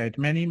Herring said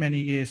many, many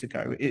years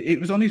ago. It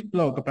was on his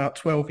blog about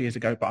 12 years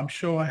ago, but I'm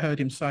sure I heard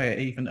him say it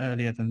even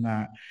earlier than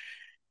that.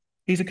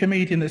 He's a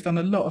comedian that's done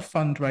a lot of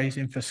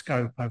fundraising for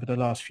Scope over the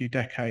last few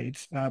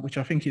decades, which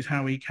I think is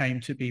how he came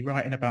to be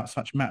writing about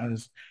such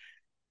matters.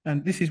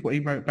 And this is what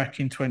he wrote back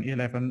in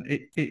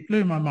 2011. It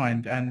blew my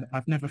mind and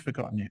I've never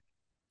forgotten it.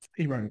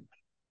 He wrote,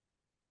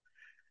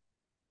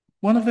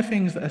 "One of the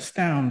things that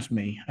astounds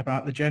me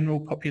about the general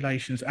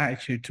population's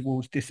attitude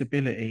towards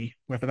disability,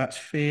 whether that's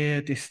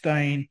fear,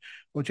 disdain,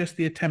 or just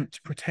the attempt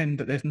to pretend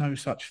that there's no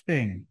such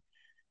thing,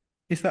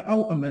 is that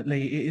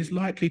ultimately it is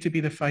likely to be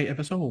the fate of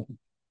us all,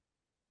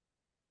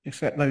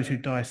 except those who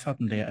die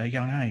suddenly at a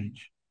young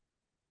age.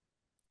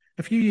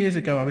 A few years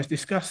ago, I was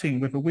discussing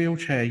with a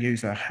wheelchair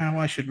user how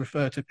I should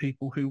refer to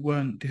people who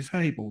weren't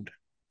disabled.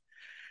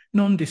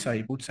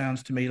 Non-disabled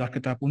sounds to me like a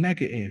double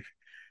negative.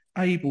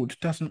 Abled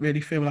doesn't really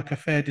feel like a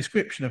fair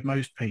description of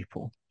most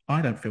people.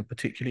 I don't feel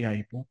particularly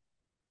able."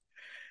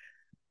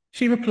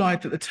 She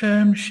replied that the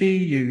term she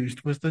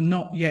used was the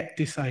not yet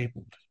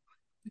disabled,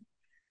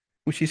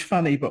 which is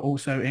funny but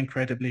also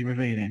incredibly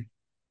revealing.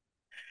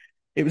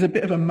 It was a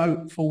bit of a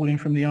mote falling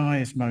from the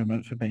eyes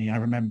moment for me, I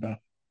remember.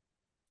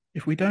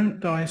 If we don't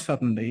die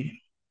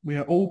suddenly, we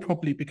are all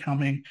probably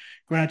becoming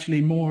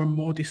gradually more and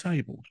more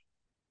disabled.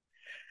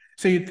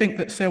 So you'd think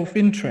that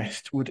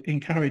self-interest would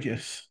encourage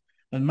us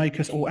and make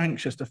us all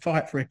anxious to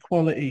fight for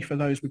equality for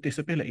those with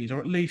disabilities, or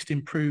at least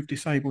improve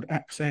disabled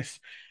access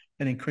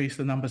and increase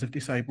the numbers of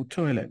disabled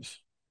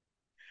toilets.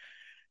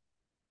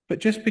 But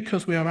just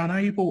because we are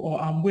unable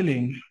or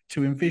unwilling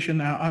to envision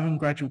our own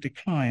gradual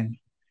decline,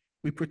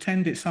 we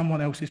pretend it's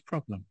someone else's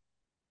problem.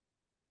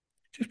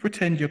 Just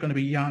pretend you're going to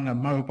be young and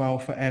mobile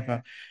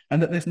forever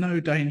and that there's no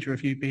danger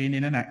of you being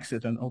in an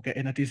accident or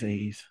getting a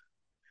disease.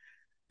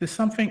 Does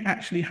something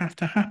actually have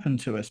to happen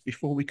to us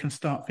before we can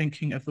start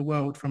thinking of the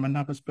world from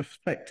another's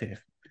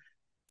perspective?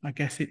 I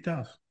guess it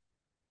does.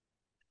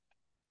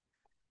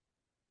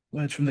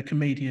 Words from the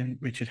comedian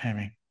Richard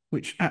Herring,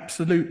 which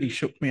absolutely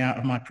shook me out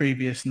of my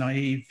previous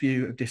naive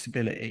view of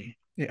disability.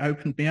 It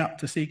opened me up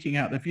to seeking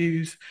out the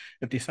views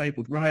of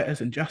disabled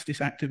writers and justice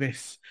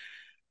activists.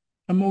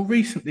 And more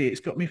recently, it's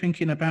got me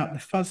thinking about the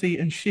fuzzy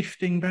and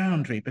shifting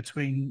boundary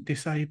between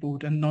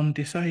disabled and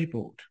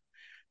non-disabled,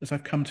 as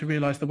I've come to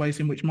realise the ways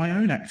in which my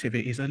own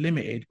activities are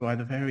limited by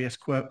the various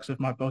quirks of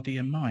my body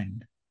and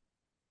mind.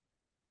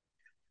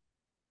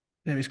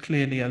 There is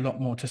clearly a lot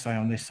more to say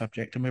on this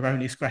subject, and we're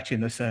only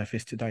scratching the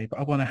surface today, but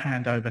I want to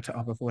hand over to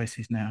other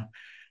voices now.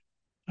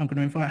 I'm going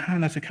to invite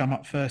Hannah to come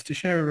up first to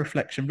share a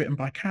reflection written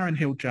by Karen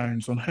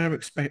Hill-Jones on her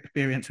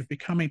experience of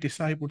becoming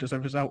disabled as a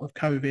result of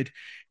COVID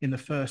in the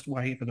first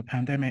wave of the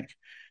pandemic.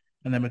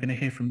 And then we're going to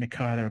hear from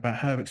Michaela about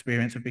her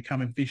experience of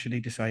becoming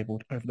visually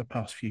disabled over the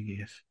past few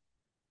years.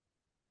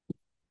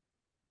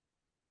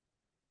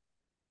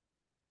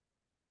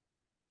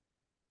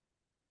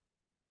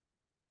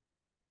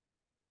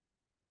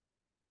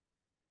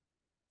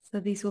 So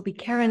these will be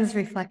Karen's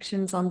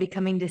reflections on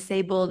becoming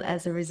disabled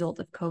as a result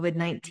of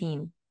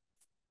COVID-19.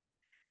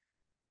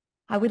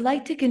 I would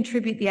like to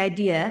contribute the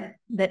idea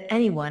that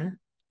anyone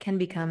can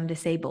become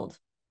disabled.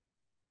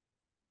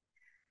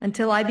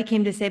 Until I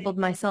became disabled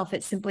myself,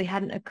 it simply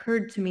hadn't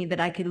occurred to me that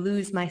I could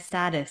lose my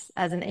status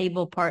as an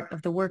able part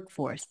of the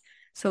workforce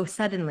so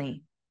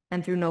suddenly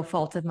and through no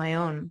fault of my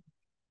own.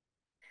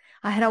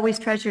 I had always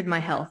treasured my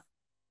health,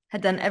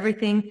 had done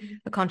everything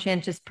a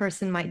conscientious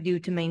person might do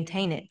to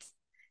maintain it.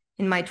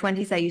 In my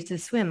 20s, I used to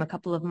swim a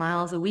couple of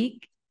miles a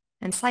week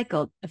and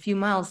cycled a few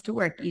miles to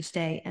work each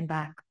day and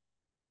back.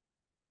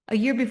 A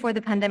year before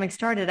the pandemic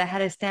started, I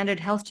had a standard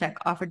health check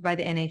offered by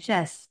the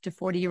NHS to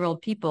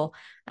 40-year-old people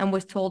and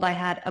was told I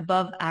had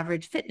above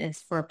average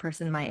fitness for a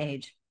person my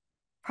age,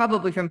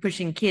 probably from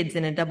pushing kids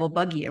in a double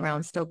buggy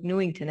around Stoke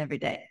Newington every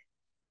day.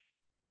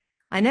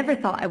 I never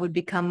thought I would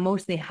become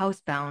mostly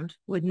housebound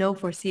with no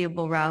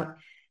foreseeable route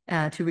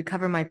to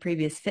recover my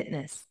previous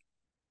fitness.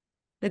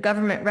 The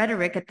government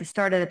rhetoric at the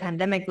start of the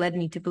pandemic led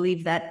me to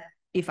believe that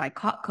if I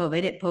caught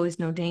COVID, it posed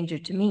no danger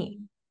to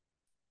me.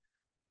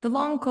 The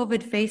long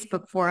COVID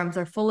Facebook forums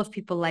are full of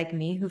people like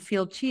me who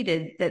feel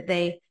cheated that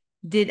they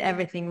did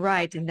everything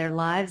right in their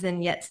lives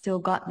and yet still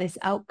got this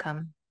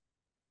outcome.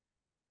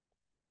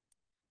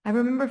 I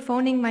remember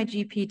phoning my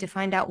GP to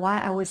find out why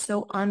I was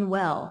so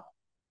unwell,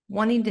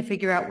 wanting to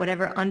figure out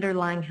whatever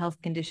underlying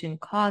health condition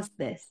caused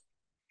this,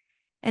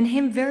 and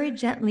him very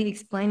gently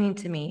explaining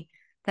to me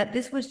that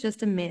this was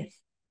just a myth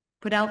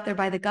put out there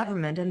by the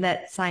government and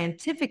that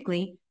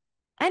scientifically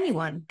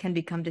anyone can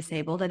become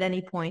disabled at any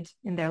point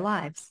in their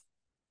lives.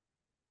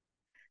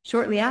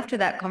 Shortly after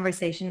that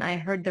conversation, I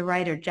heard the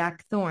writer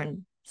Jack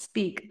Thorne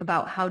speak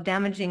about how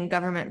damaging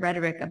government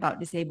rhetoric about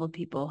disabled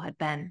people had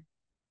been.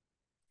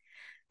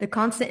 The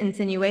constant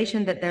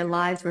insinuation that their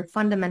lives were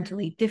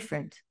fundamentally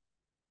different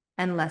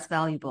and less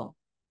valuable.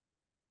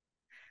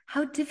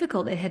 How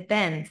difficult it had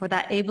been for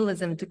that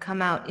ableism to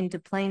come out into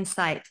plain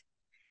sight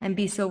and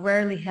be so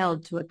rarely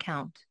held to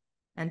account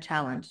and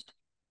challenged.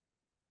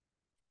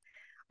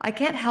 I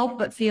can't help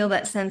but feel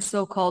that since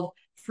so-called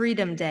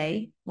Freedom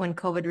Day, when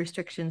COVID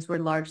restrictions were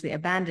largely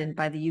abandoned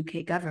by the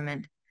UK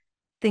government,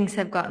 things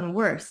have gotten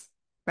worse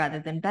rather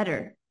than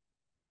better.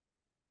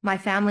 My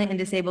family and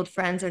disabled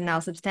friends are now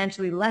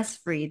substantially less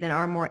free than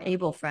our more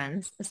able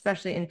friends,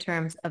 especially in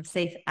terms of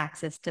safe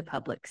access to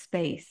public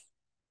space.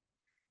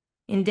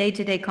 In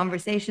day-to-day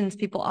conversations,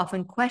 people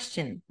often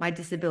question my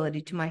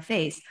disability to my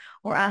face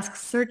or ask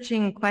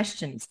searching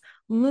questions,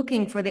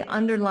 looking for the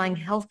underlying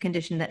health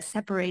condition that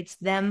separates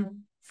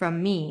them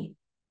from me,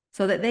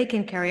 so that they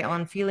can carry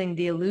on feeling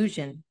the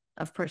illusion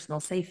of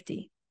personal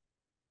safety.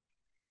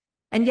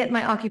 And yet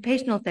my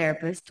occupational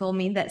therapist told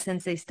me that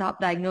since they stopped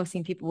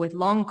diagnosing people with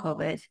long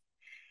COVID,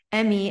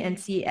 ME and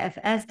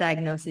CFS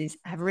diagnoses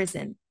have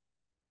risen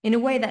in a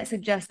way that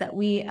suggests that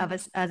we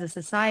as a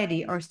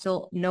society are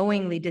still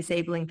knowingly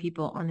disabling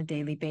people on a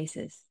daily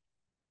basis.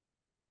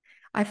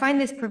 I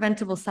find this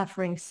preventable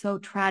suffering so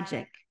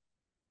tragic.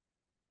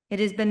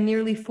 It has been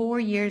nearly 4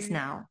 years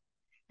now,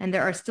 and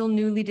there are still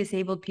newly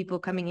disabled people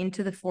coming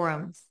into the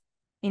forums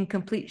in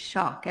complete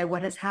shock at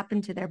what has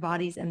happened to their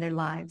bodies and their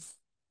lives.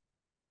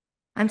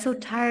 I'm so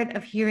tired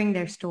of hearing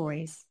their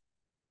stories.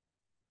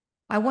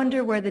 I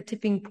wonder where the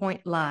tipping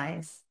point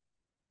lies,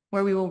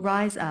 where we will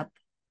rise up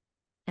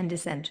and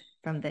dissent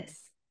from this.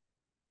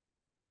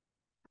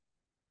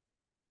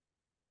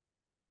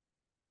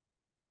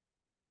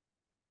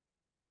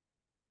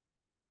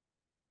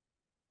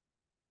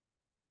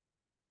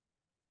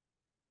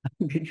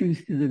 Get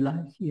used to the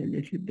light here a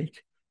little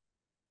bit.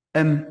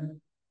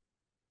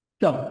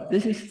 So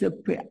this is the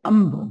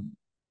preamble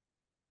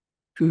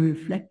to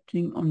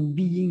reflecting on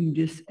being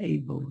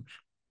disabled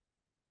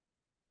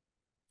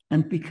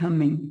and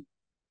becoming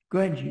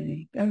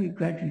gradually, very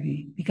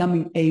gradually,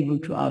 becoming able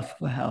to ask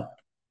for help.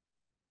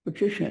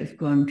 Patricia is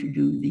going to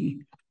do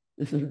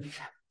the sort of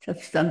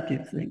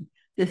substantive thing.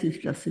 This is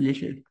just a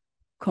little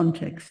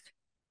context.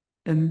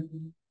 So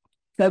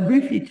I'll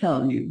briefly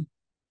tell you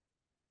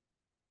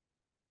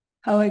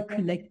how I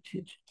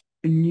collected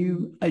a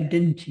new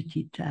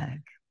identity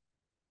tag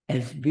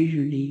as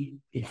visually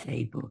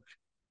disabled.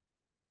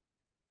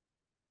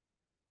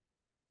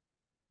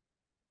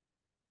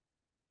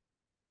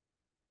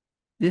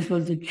 This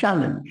was a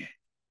challenge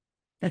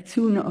that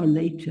sooner or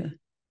later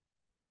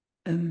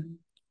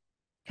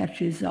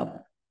catches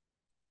up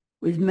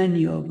with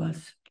many of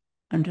us,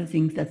 and I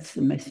think that's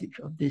the message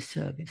of this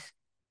service.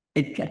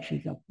 It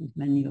catches up with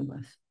many of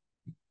us.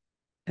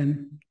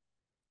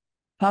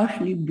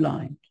 Partially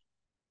blind,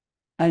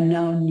 I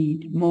now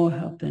need more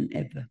help than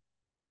ever.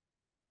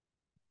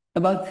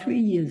 About 3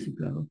 years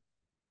ago,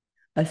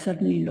 I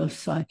suddenly lost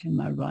sight in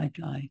my right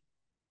eye,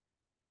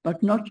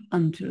 but not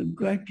until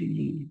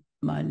gradually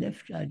my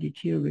left eye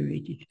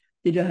deteriorated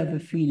did I have a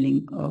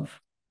feeling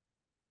of,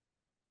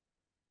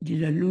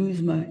 did I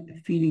lose my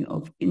feeling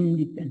of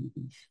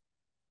independence.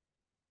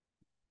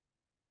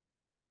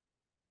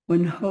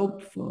 When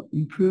hope for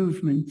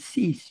improvement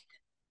ceased,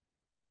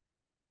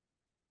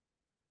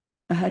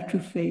 I had to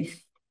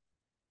face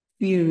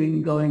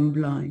fearing going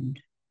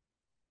blind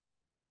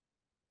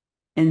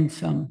in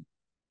some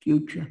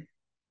future.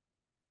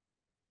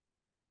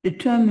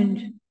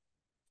 Determined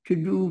to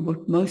do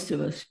what most of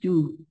us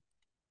do,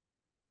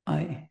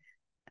 I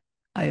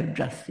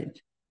adjusted.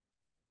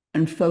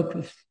 and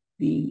focused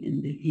being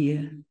in the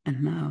here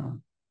and now,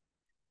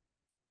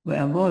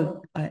 where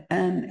I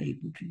am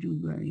able to do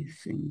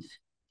various things.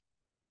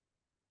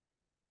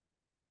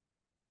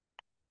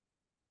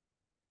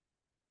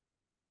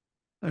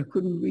 I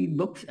couldn't read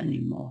books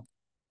anymore.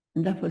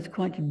 And that was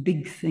quite a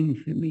big thing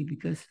for me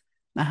because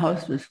my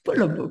house was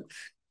full of books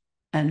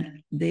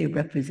and they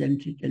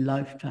represented a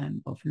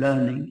lifetime of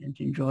learning and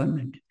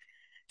enjoyment.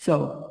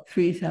 So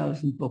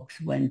 3,000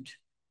 books went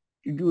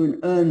to do an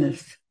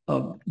earnest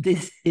of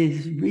this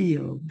is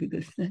real,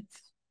 because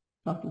that's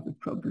part of the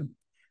problem.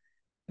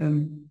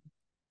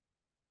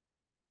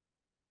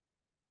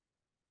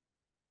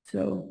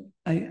 So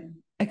I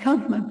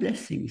count my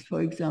blessings.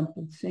 For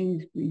example,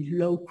 Sainsbury's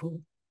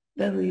local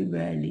very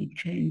rarely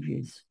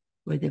changes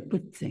where they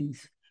put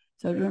things.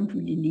 So I don't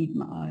really need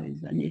my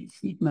eyes. I need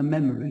my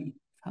memory,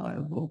 how I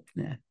walk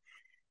there.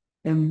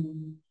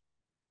 And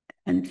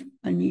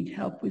I need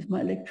help with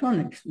my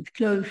electronics, with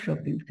clothes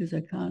shopping, because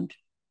I can't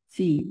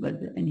see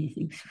whether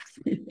anything suits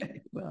me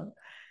very well.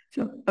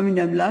 So, I mean,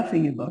 I'm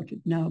laughing about it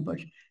now, but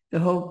the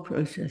whole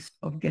process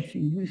of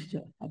getting used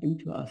to having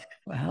to ask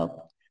for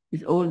help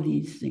with all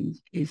these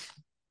things is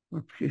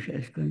what Patricia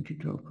is going to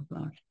talk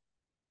about.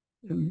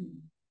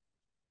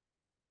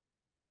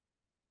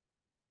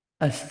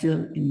 I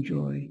still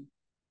enjoy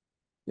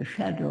the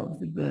shadow of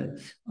the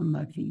birds on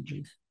my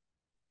pages.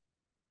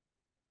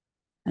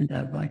 And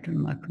I write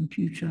on my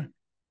computer,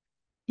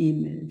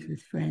 emails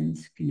with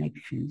friends,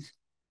 connections,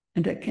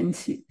 and I can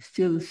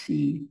still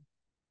see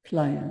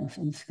clients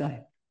on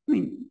Skype. I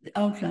mean, the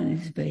outline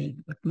is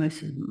vague, but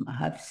most of them I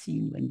have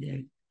seen when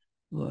they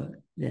were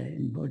there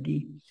in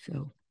body,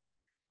 so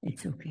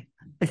it's okay.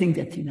 I think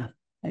that's enough.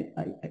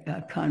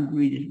 I can't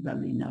read it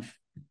well enough.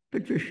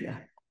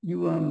 Patricia,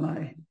 you are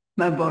my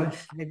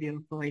voice. I have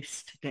your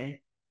voice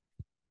today.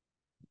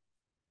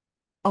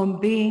 On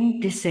being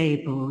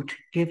disabled,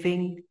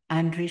 giving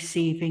and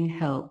receiving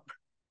help,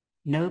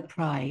 no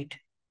pride,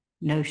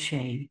 no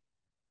shame.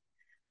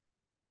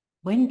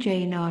 When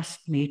Jane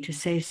asked me to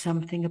say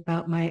something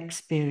about my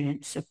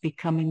experience of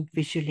becoming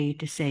visually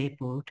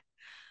disabled,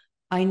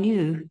 I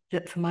knew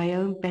that for my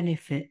own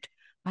benefit,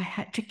 I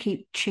had to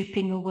keep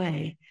chipping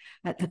away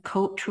at the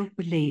cultural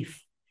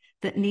belief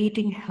that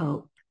needing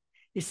help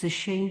is the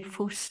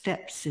shameful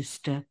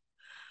stepsister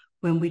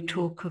when we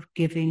talk of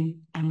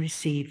giving and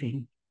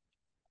receiving.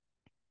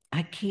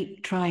 I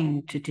keep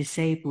trying to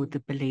disable the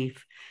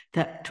belief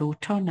that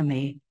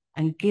autonomy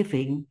and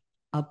giving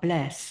are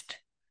blessed,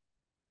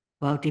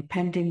 while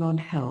depending on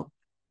help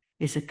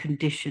is a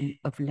condition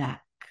of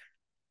lack.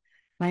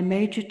 My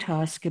major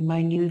task in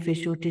my new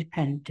visual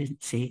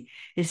dependency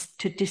is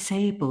to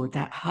disable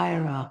that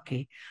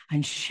hierarchy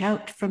and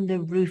shout from the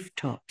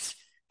rooftops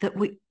that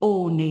we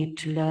all need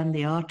to learn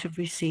the art of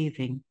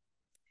receiving.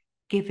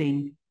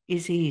 Giving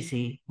is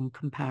easy in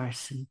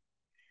comparison.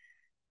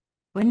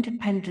 When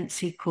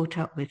dependency caught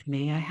up with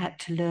me, I had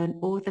to learn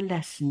all the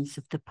lessons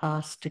of the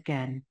past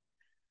again.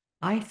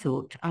 I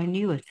thought I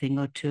knew a thing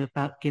or two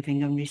about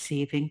giving and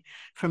receiving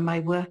from my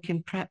work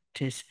in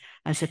practice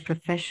as a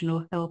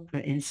professional helper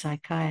in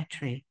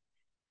psychiatry.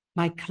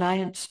 My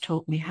clients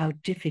taught me how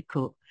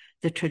difficult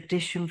the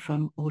tradition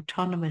from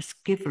autonomous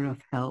giver of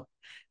help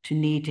to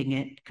needing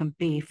it can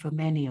be for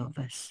many of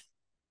us.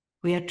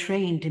 We are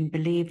trained in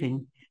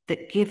believing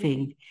that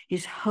giving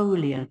is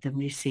holier than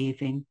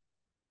receiving,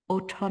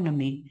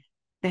 autonomy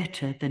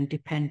better than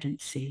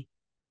dependency.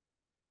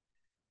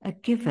 A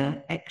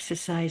giver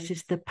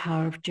exercises the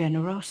power of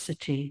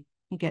generosity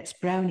and gets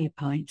brownie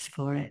points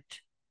for it.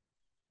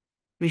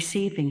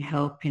 Receiving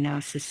help in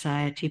our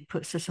society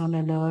puts us on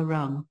a lower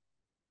rung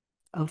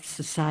of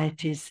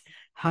society's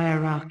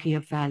hierarchy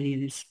of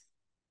values.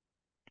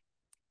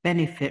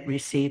 Benefit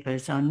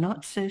receivers are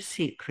not so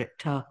secret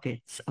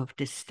targets of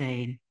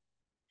disdain.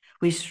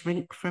 We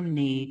shrink from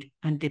need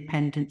and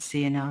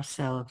dependency in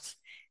ourselves,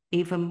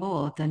 even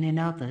more than in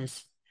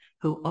others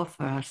who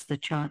offer us the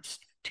chance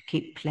to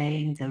keep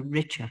playing the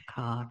richer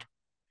card.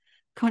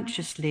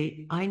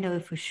 Consciously, I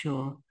know for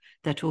sure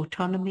that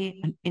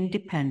autonomy and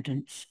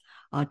independence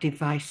are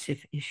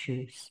divisive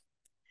issues.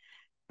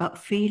 But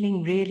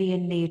feeling really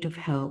in need of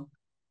help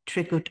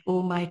triggered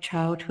all my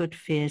childhood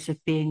fears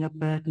of being a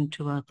burden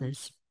to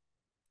others.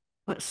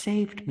 What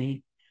saved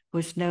me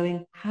was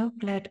knowing how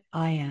glad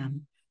I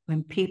am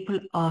when people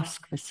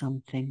ask for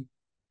something.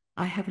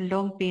 I have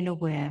long been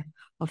aware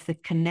of the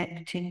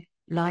connecting,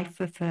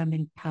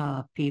 life-affirming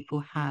power people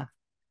have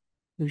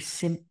who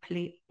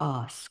simply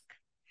ask.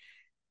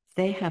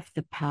 They have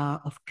the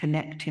power of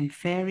connecting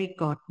fairy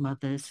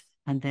godmothers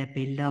and their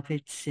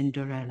beloved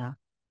Cinderella,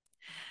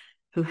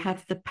 who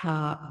have the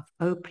power of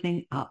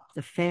opening up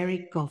the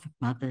fairy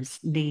godmother's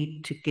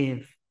need to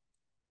give.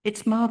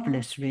 It's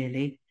marvelous,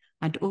 really,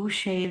 and all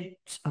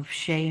shades of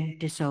shame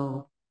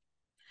dissolve.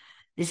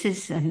 This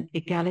is an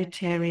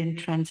egalitarian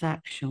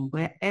transaction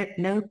where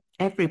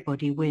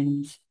everybody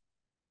wins.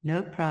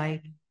 No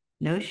pride,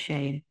 no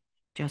shame,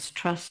 just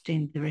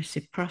trusting the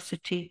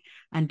reciprocity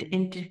and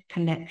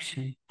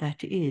interconnection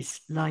that is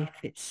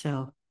life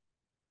itself.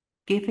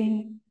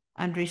 Giving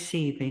and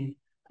receiving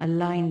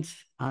aligns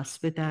us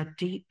with our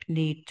deep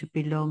need to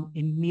belong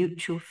in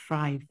mutual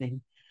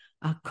thriving,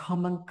 our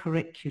common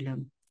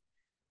curriculum.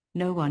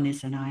 No one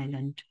is an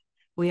island.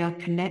 We are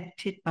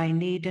connected by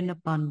need and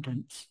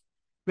abundance,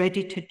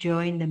 ready to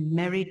join the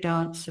merry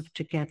dance of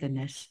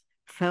togetherness,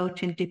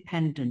 felt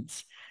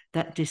independence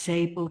that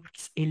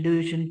disables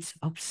illusions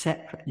of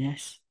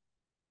separateness.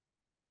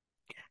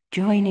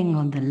 Joining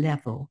on the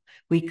level,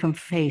 we can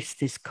face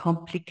this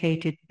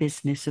complicated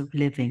business of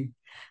living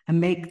and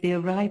make the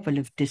arrival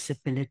of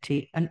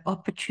disability an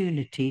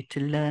opportunity to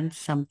learn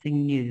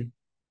something new.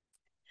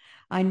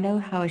 I know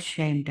how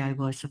ashamed I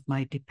was of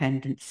my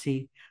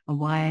dependency and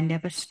why I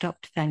never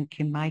stopped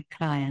thanking my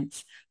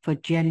clients for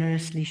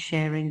generously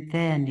sharing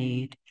their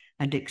need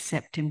and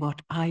accepting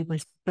what I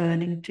was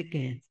burning to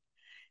give.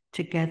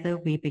 Together,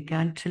 we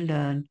began to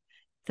learn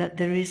that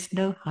there is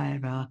no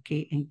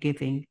hierarchy in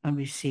giving and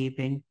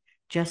receiving,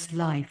 just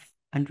life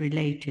and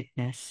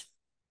relatedness.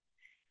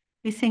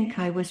 I think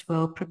I was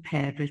well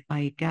prepared with my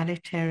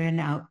egalitarian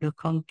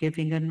outlook on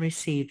giving and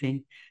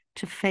receiving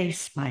to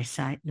face my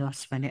sight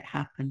loss when it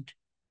happened.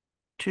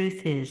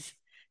 Truth is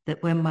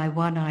that when my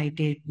one eye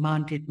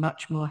demanded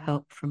much more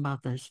help from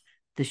others,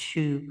 the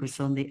shoe was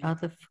on the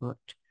other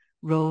foot,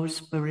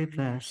 roles were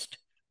reversed.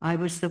 I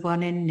was the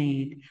one in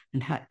need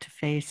and had to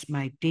face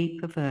my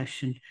deep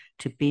aversion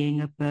to being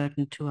a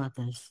burden to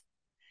others.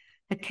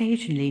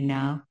 Occasionally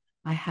now,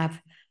 I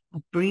have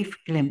a brief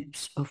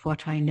glimpse of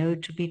what I know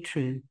to be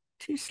true,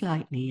 too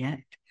slightly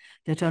yet,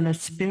 that on a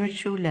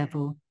spiritual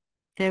level,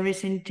 there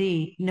is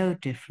indeed no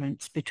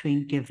difference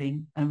between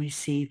giving and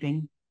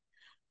receiving,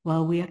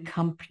 while we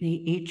accompany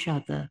each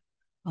other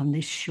on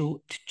this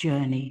short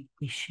journey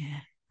we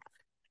share.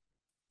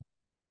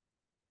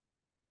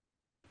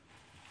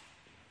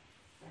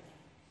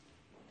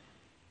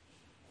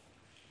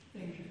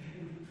 Thank you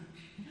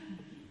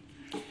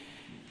very much.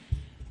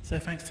 So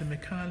thanks to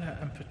Michaela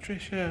and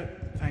Patricia,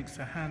 thanks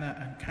to Hannah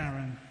and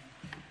Karen.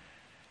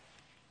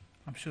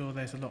 I'm sure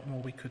there's a lot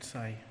more we could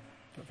say,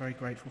 but very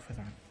grateful for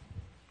that.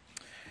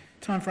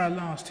 Time for our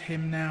last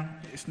hymn now.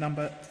 It's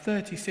number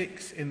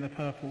 36 in the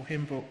purple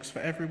hymn books, For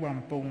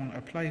Everyone Born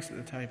a Place at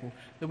the Table.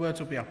 The words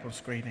will be up on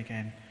screen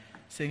again.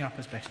 Sing up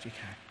as best you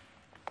can.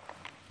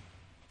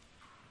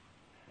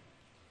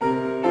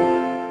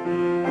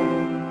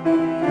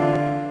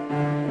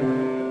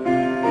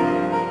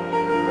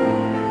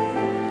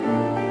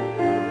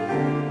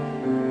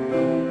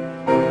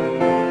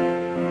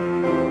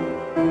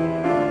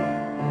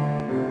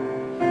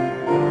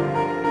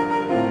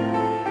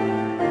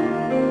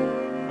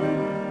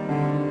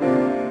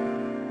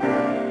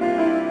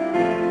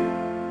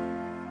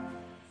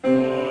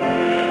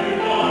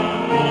 Everyone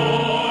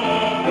born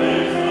a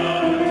place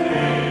at the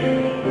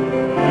table.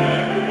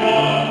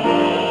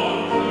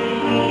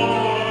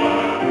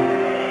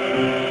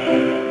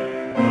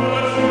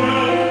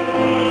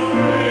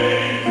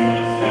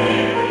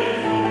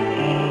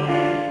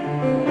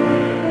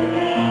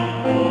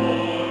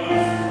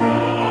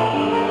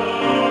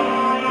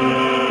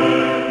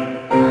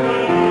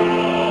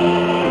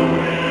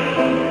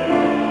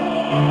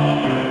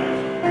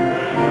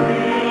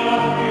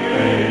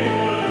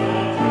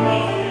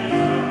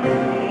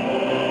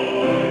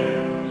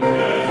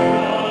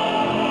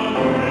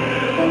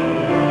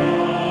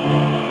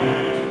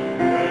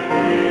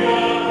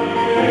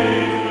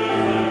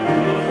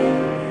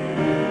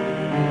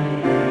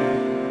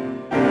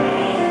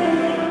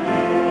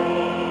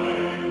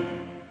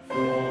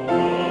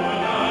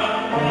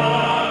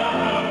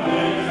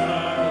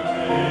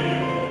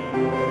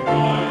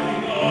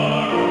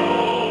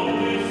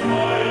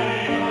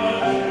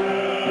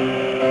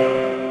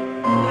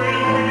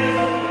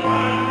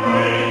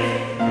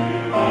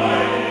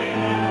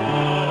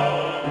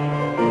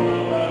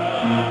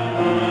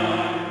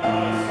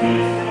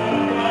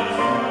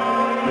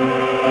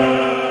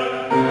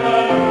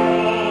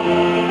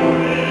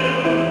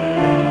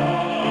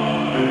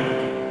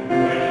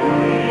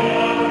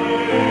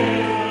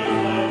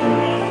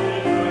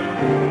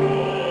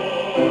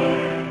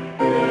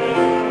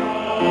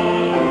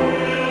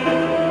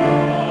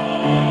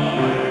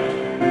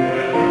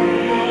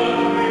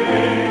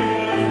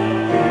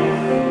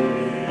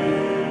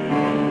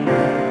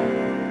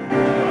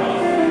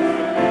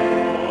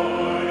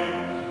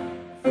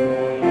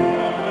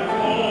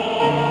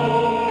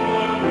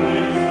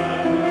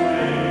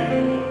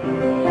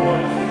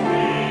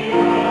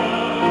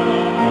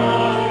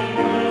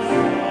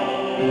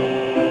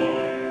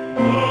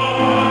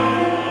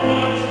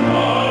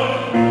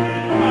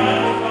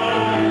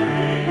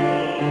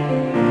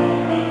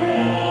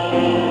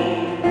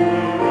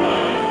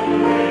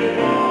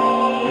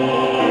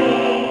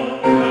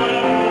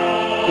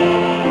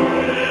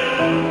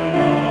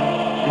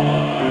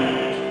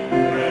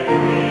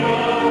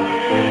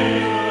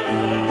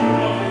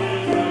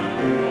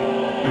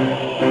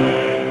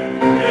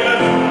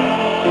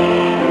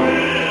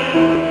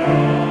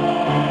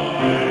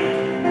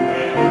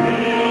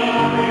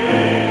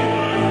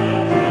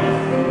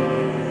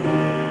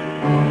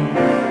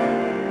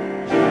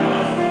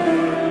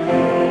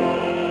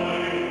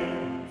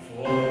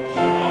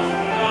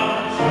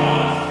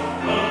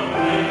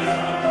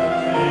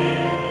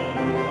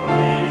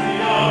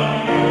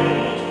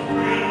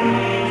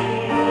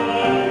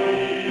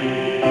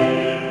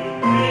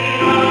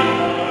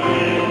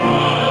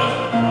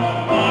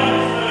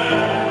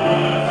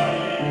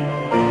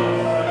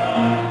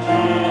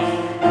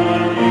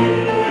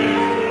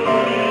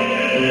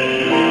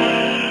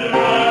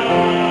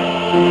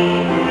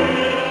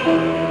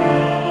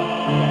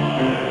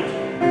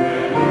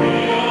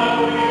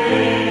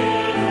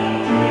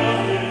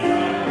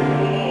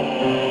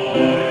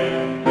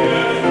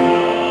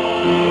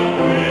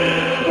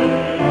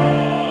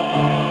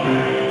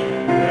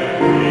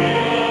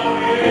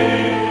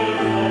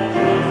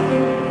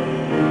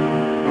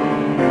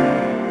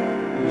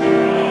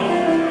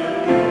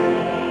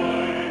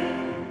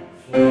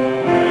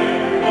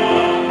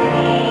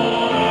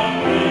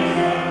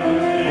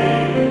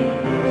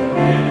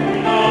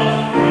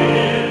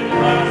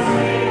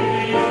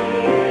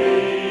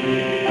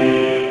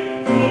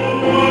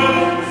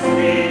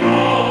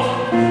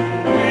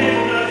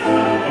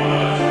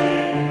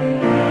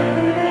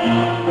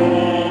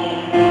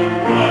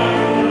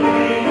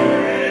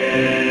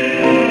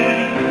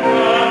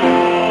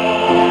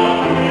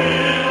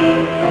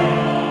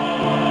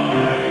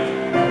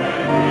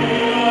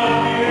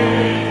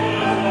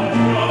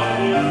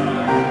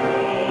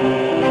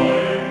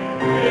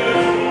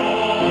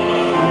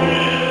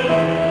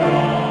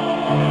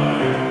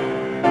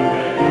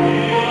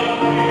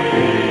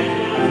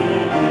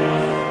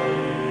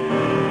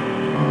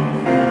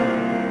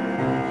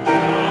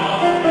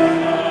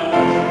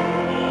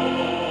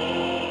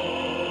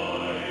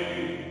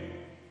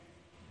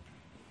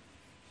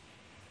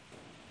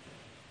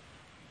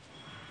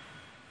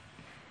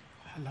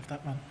 love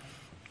that one.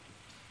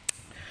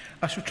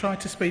 I shall try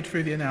to speed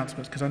through the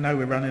announcements because I know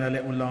we're running a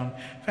little long.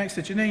 Thanks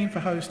to Janine for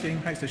hosting,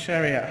 thanks to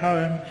Sherry at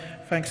home,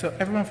 thanks to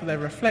everyone for their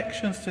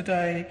reflections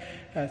today,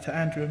 to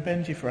Andrew and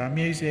Benjie for our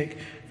music,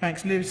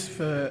 thanks Liz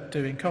for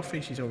doing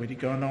coffee, she's already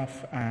gone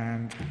off,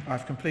 and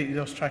I've completely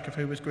lost track of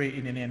who was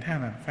greeting Innie and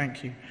Hannah,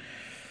 thank you.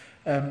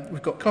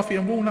 We've got coffee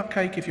and walnut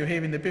cake. If you're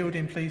here in the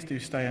building, please do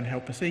stay and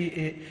help us eat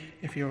it.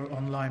 If you're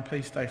online,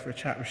 please stay for a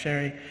chat with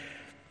Sherry.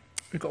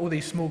 We've got all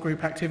these small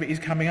group activities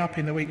coming up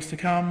in the weeks to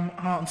come.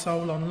 Heart and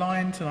Soul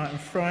online tonight and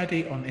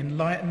Friday on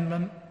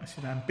enlightenment. This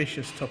is an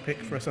ambitious topic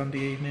for a Sunday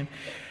evening.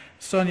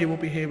 Sonia will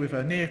be here with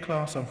her NEAR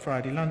class on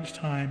Friday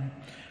lunchtime.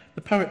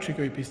 The poetry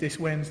group is this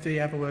Wednesday.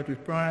 Have a word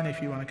with Brian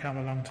if you want to come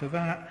along to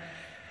that.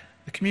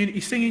 The community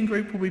singing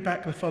group will be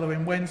back the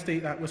following Wednesday.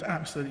 That was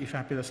absolutely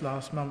fabulous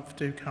last month.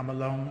 Do come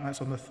along.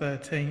 That's on the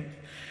 13th.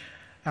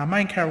 Our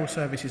main carol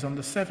service is on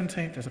the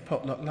 17th. There's a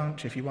potluck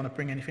lunch. If you want to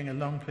bring anything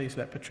along, please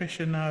let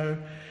Patricia know.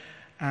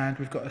 And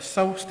we've got a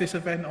solstice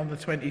event on the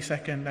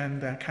 22nd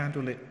and a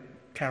candlelit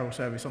carol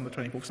service on the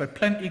 24th. So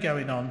plenty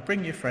going on.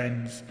 Bring your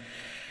friends.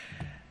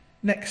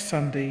 Next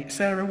Sunday,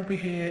 Sarah will be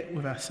here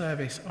with our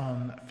service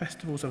on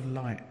Festivals of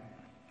Light.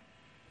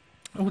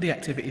 All the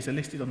activities are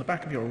listed on the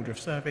back of your order of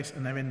service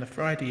and they're in the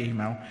Friday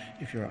email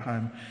if you're at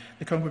home.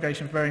 The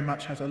congregation very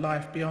much has a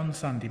life beyond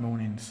Sunday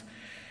mornings.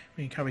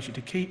 We encourage you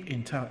to keep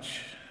in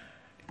touch,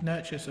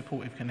 nurture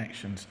supportive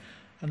connections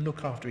and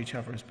look after each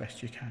other as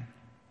best you can.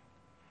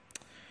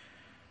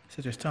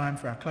 So just time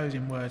for our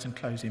closing words and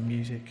closing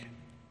music.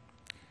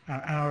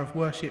 Our hour of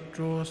worship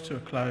draws to a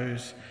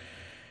close.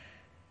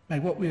 May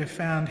what we have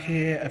found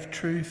here of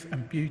truth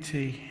and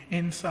beauty,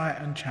 insight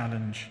and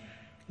challenge,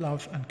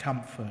 love and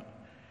comfort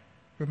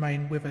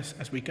remain with us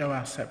as we go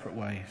our separate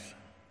ways.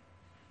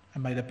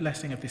 And may the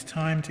blessing of this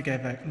time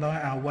together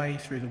light our way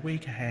through the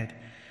week ahead,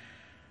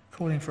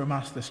 calling from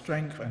us the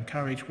strength and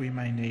courage we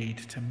may need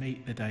to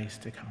meet the days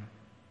to come.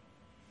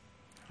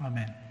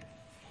 Amen.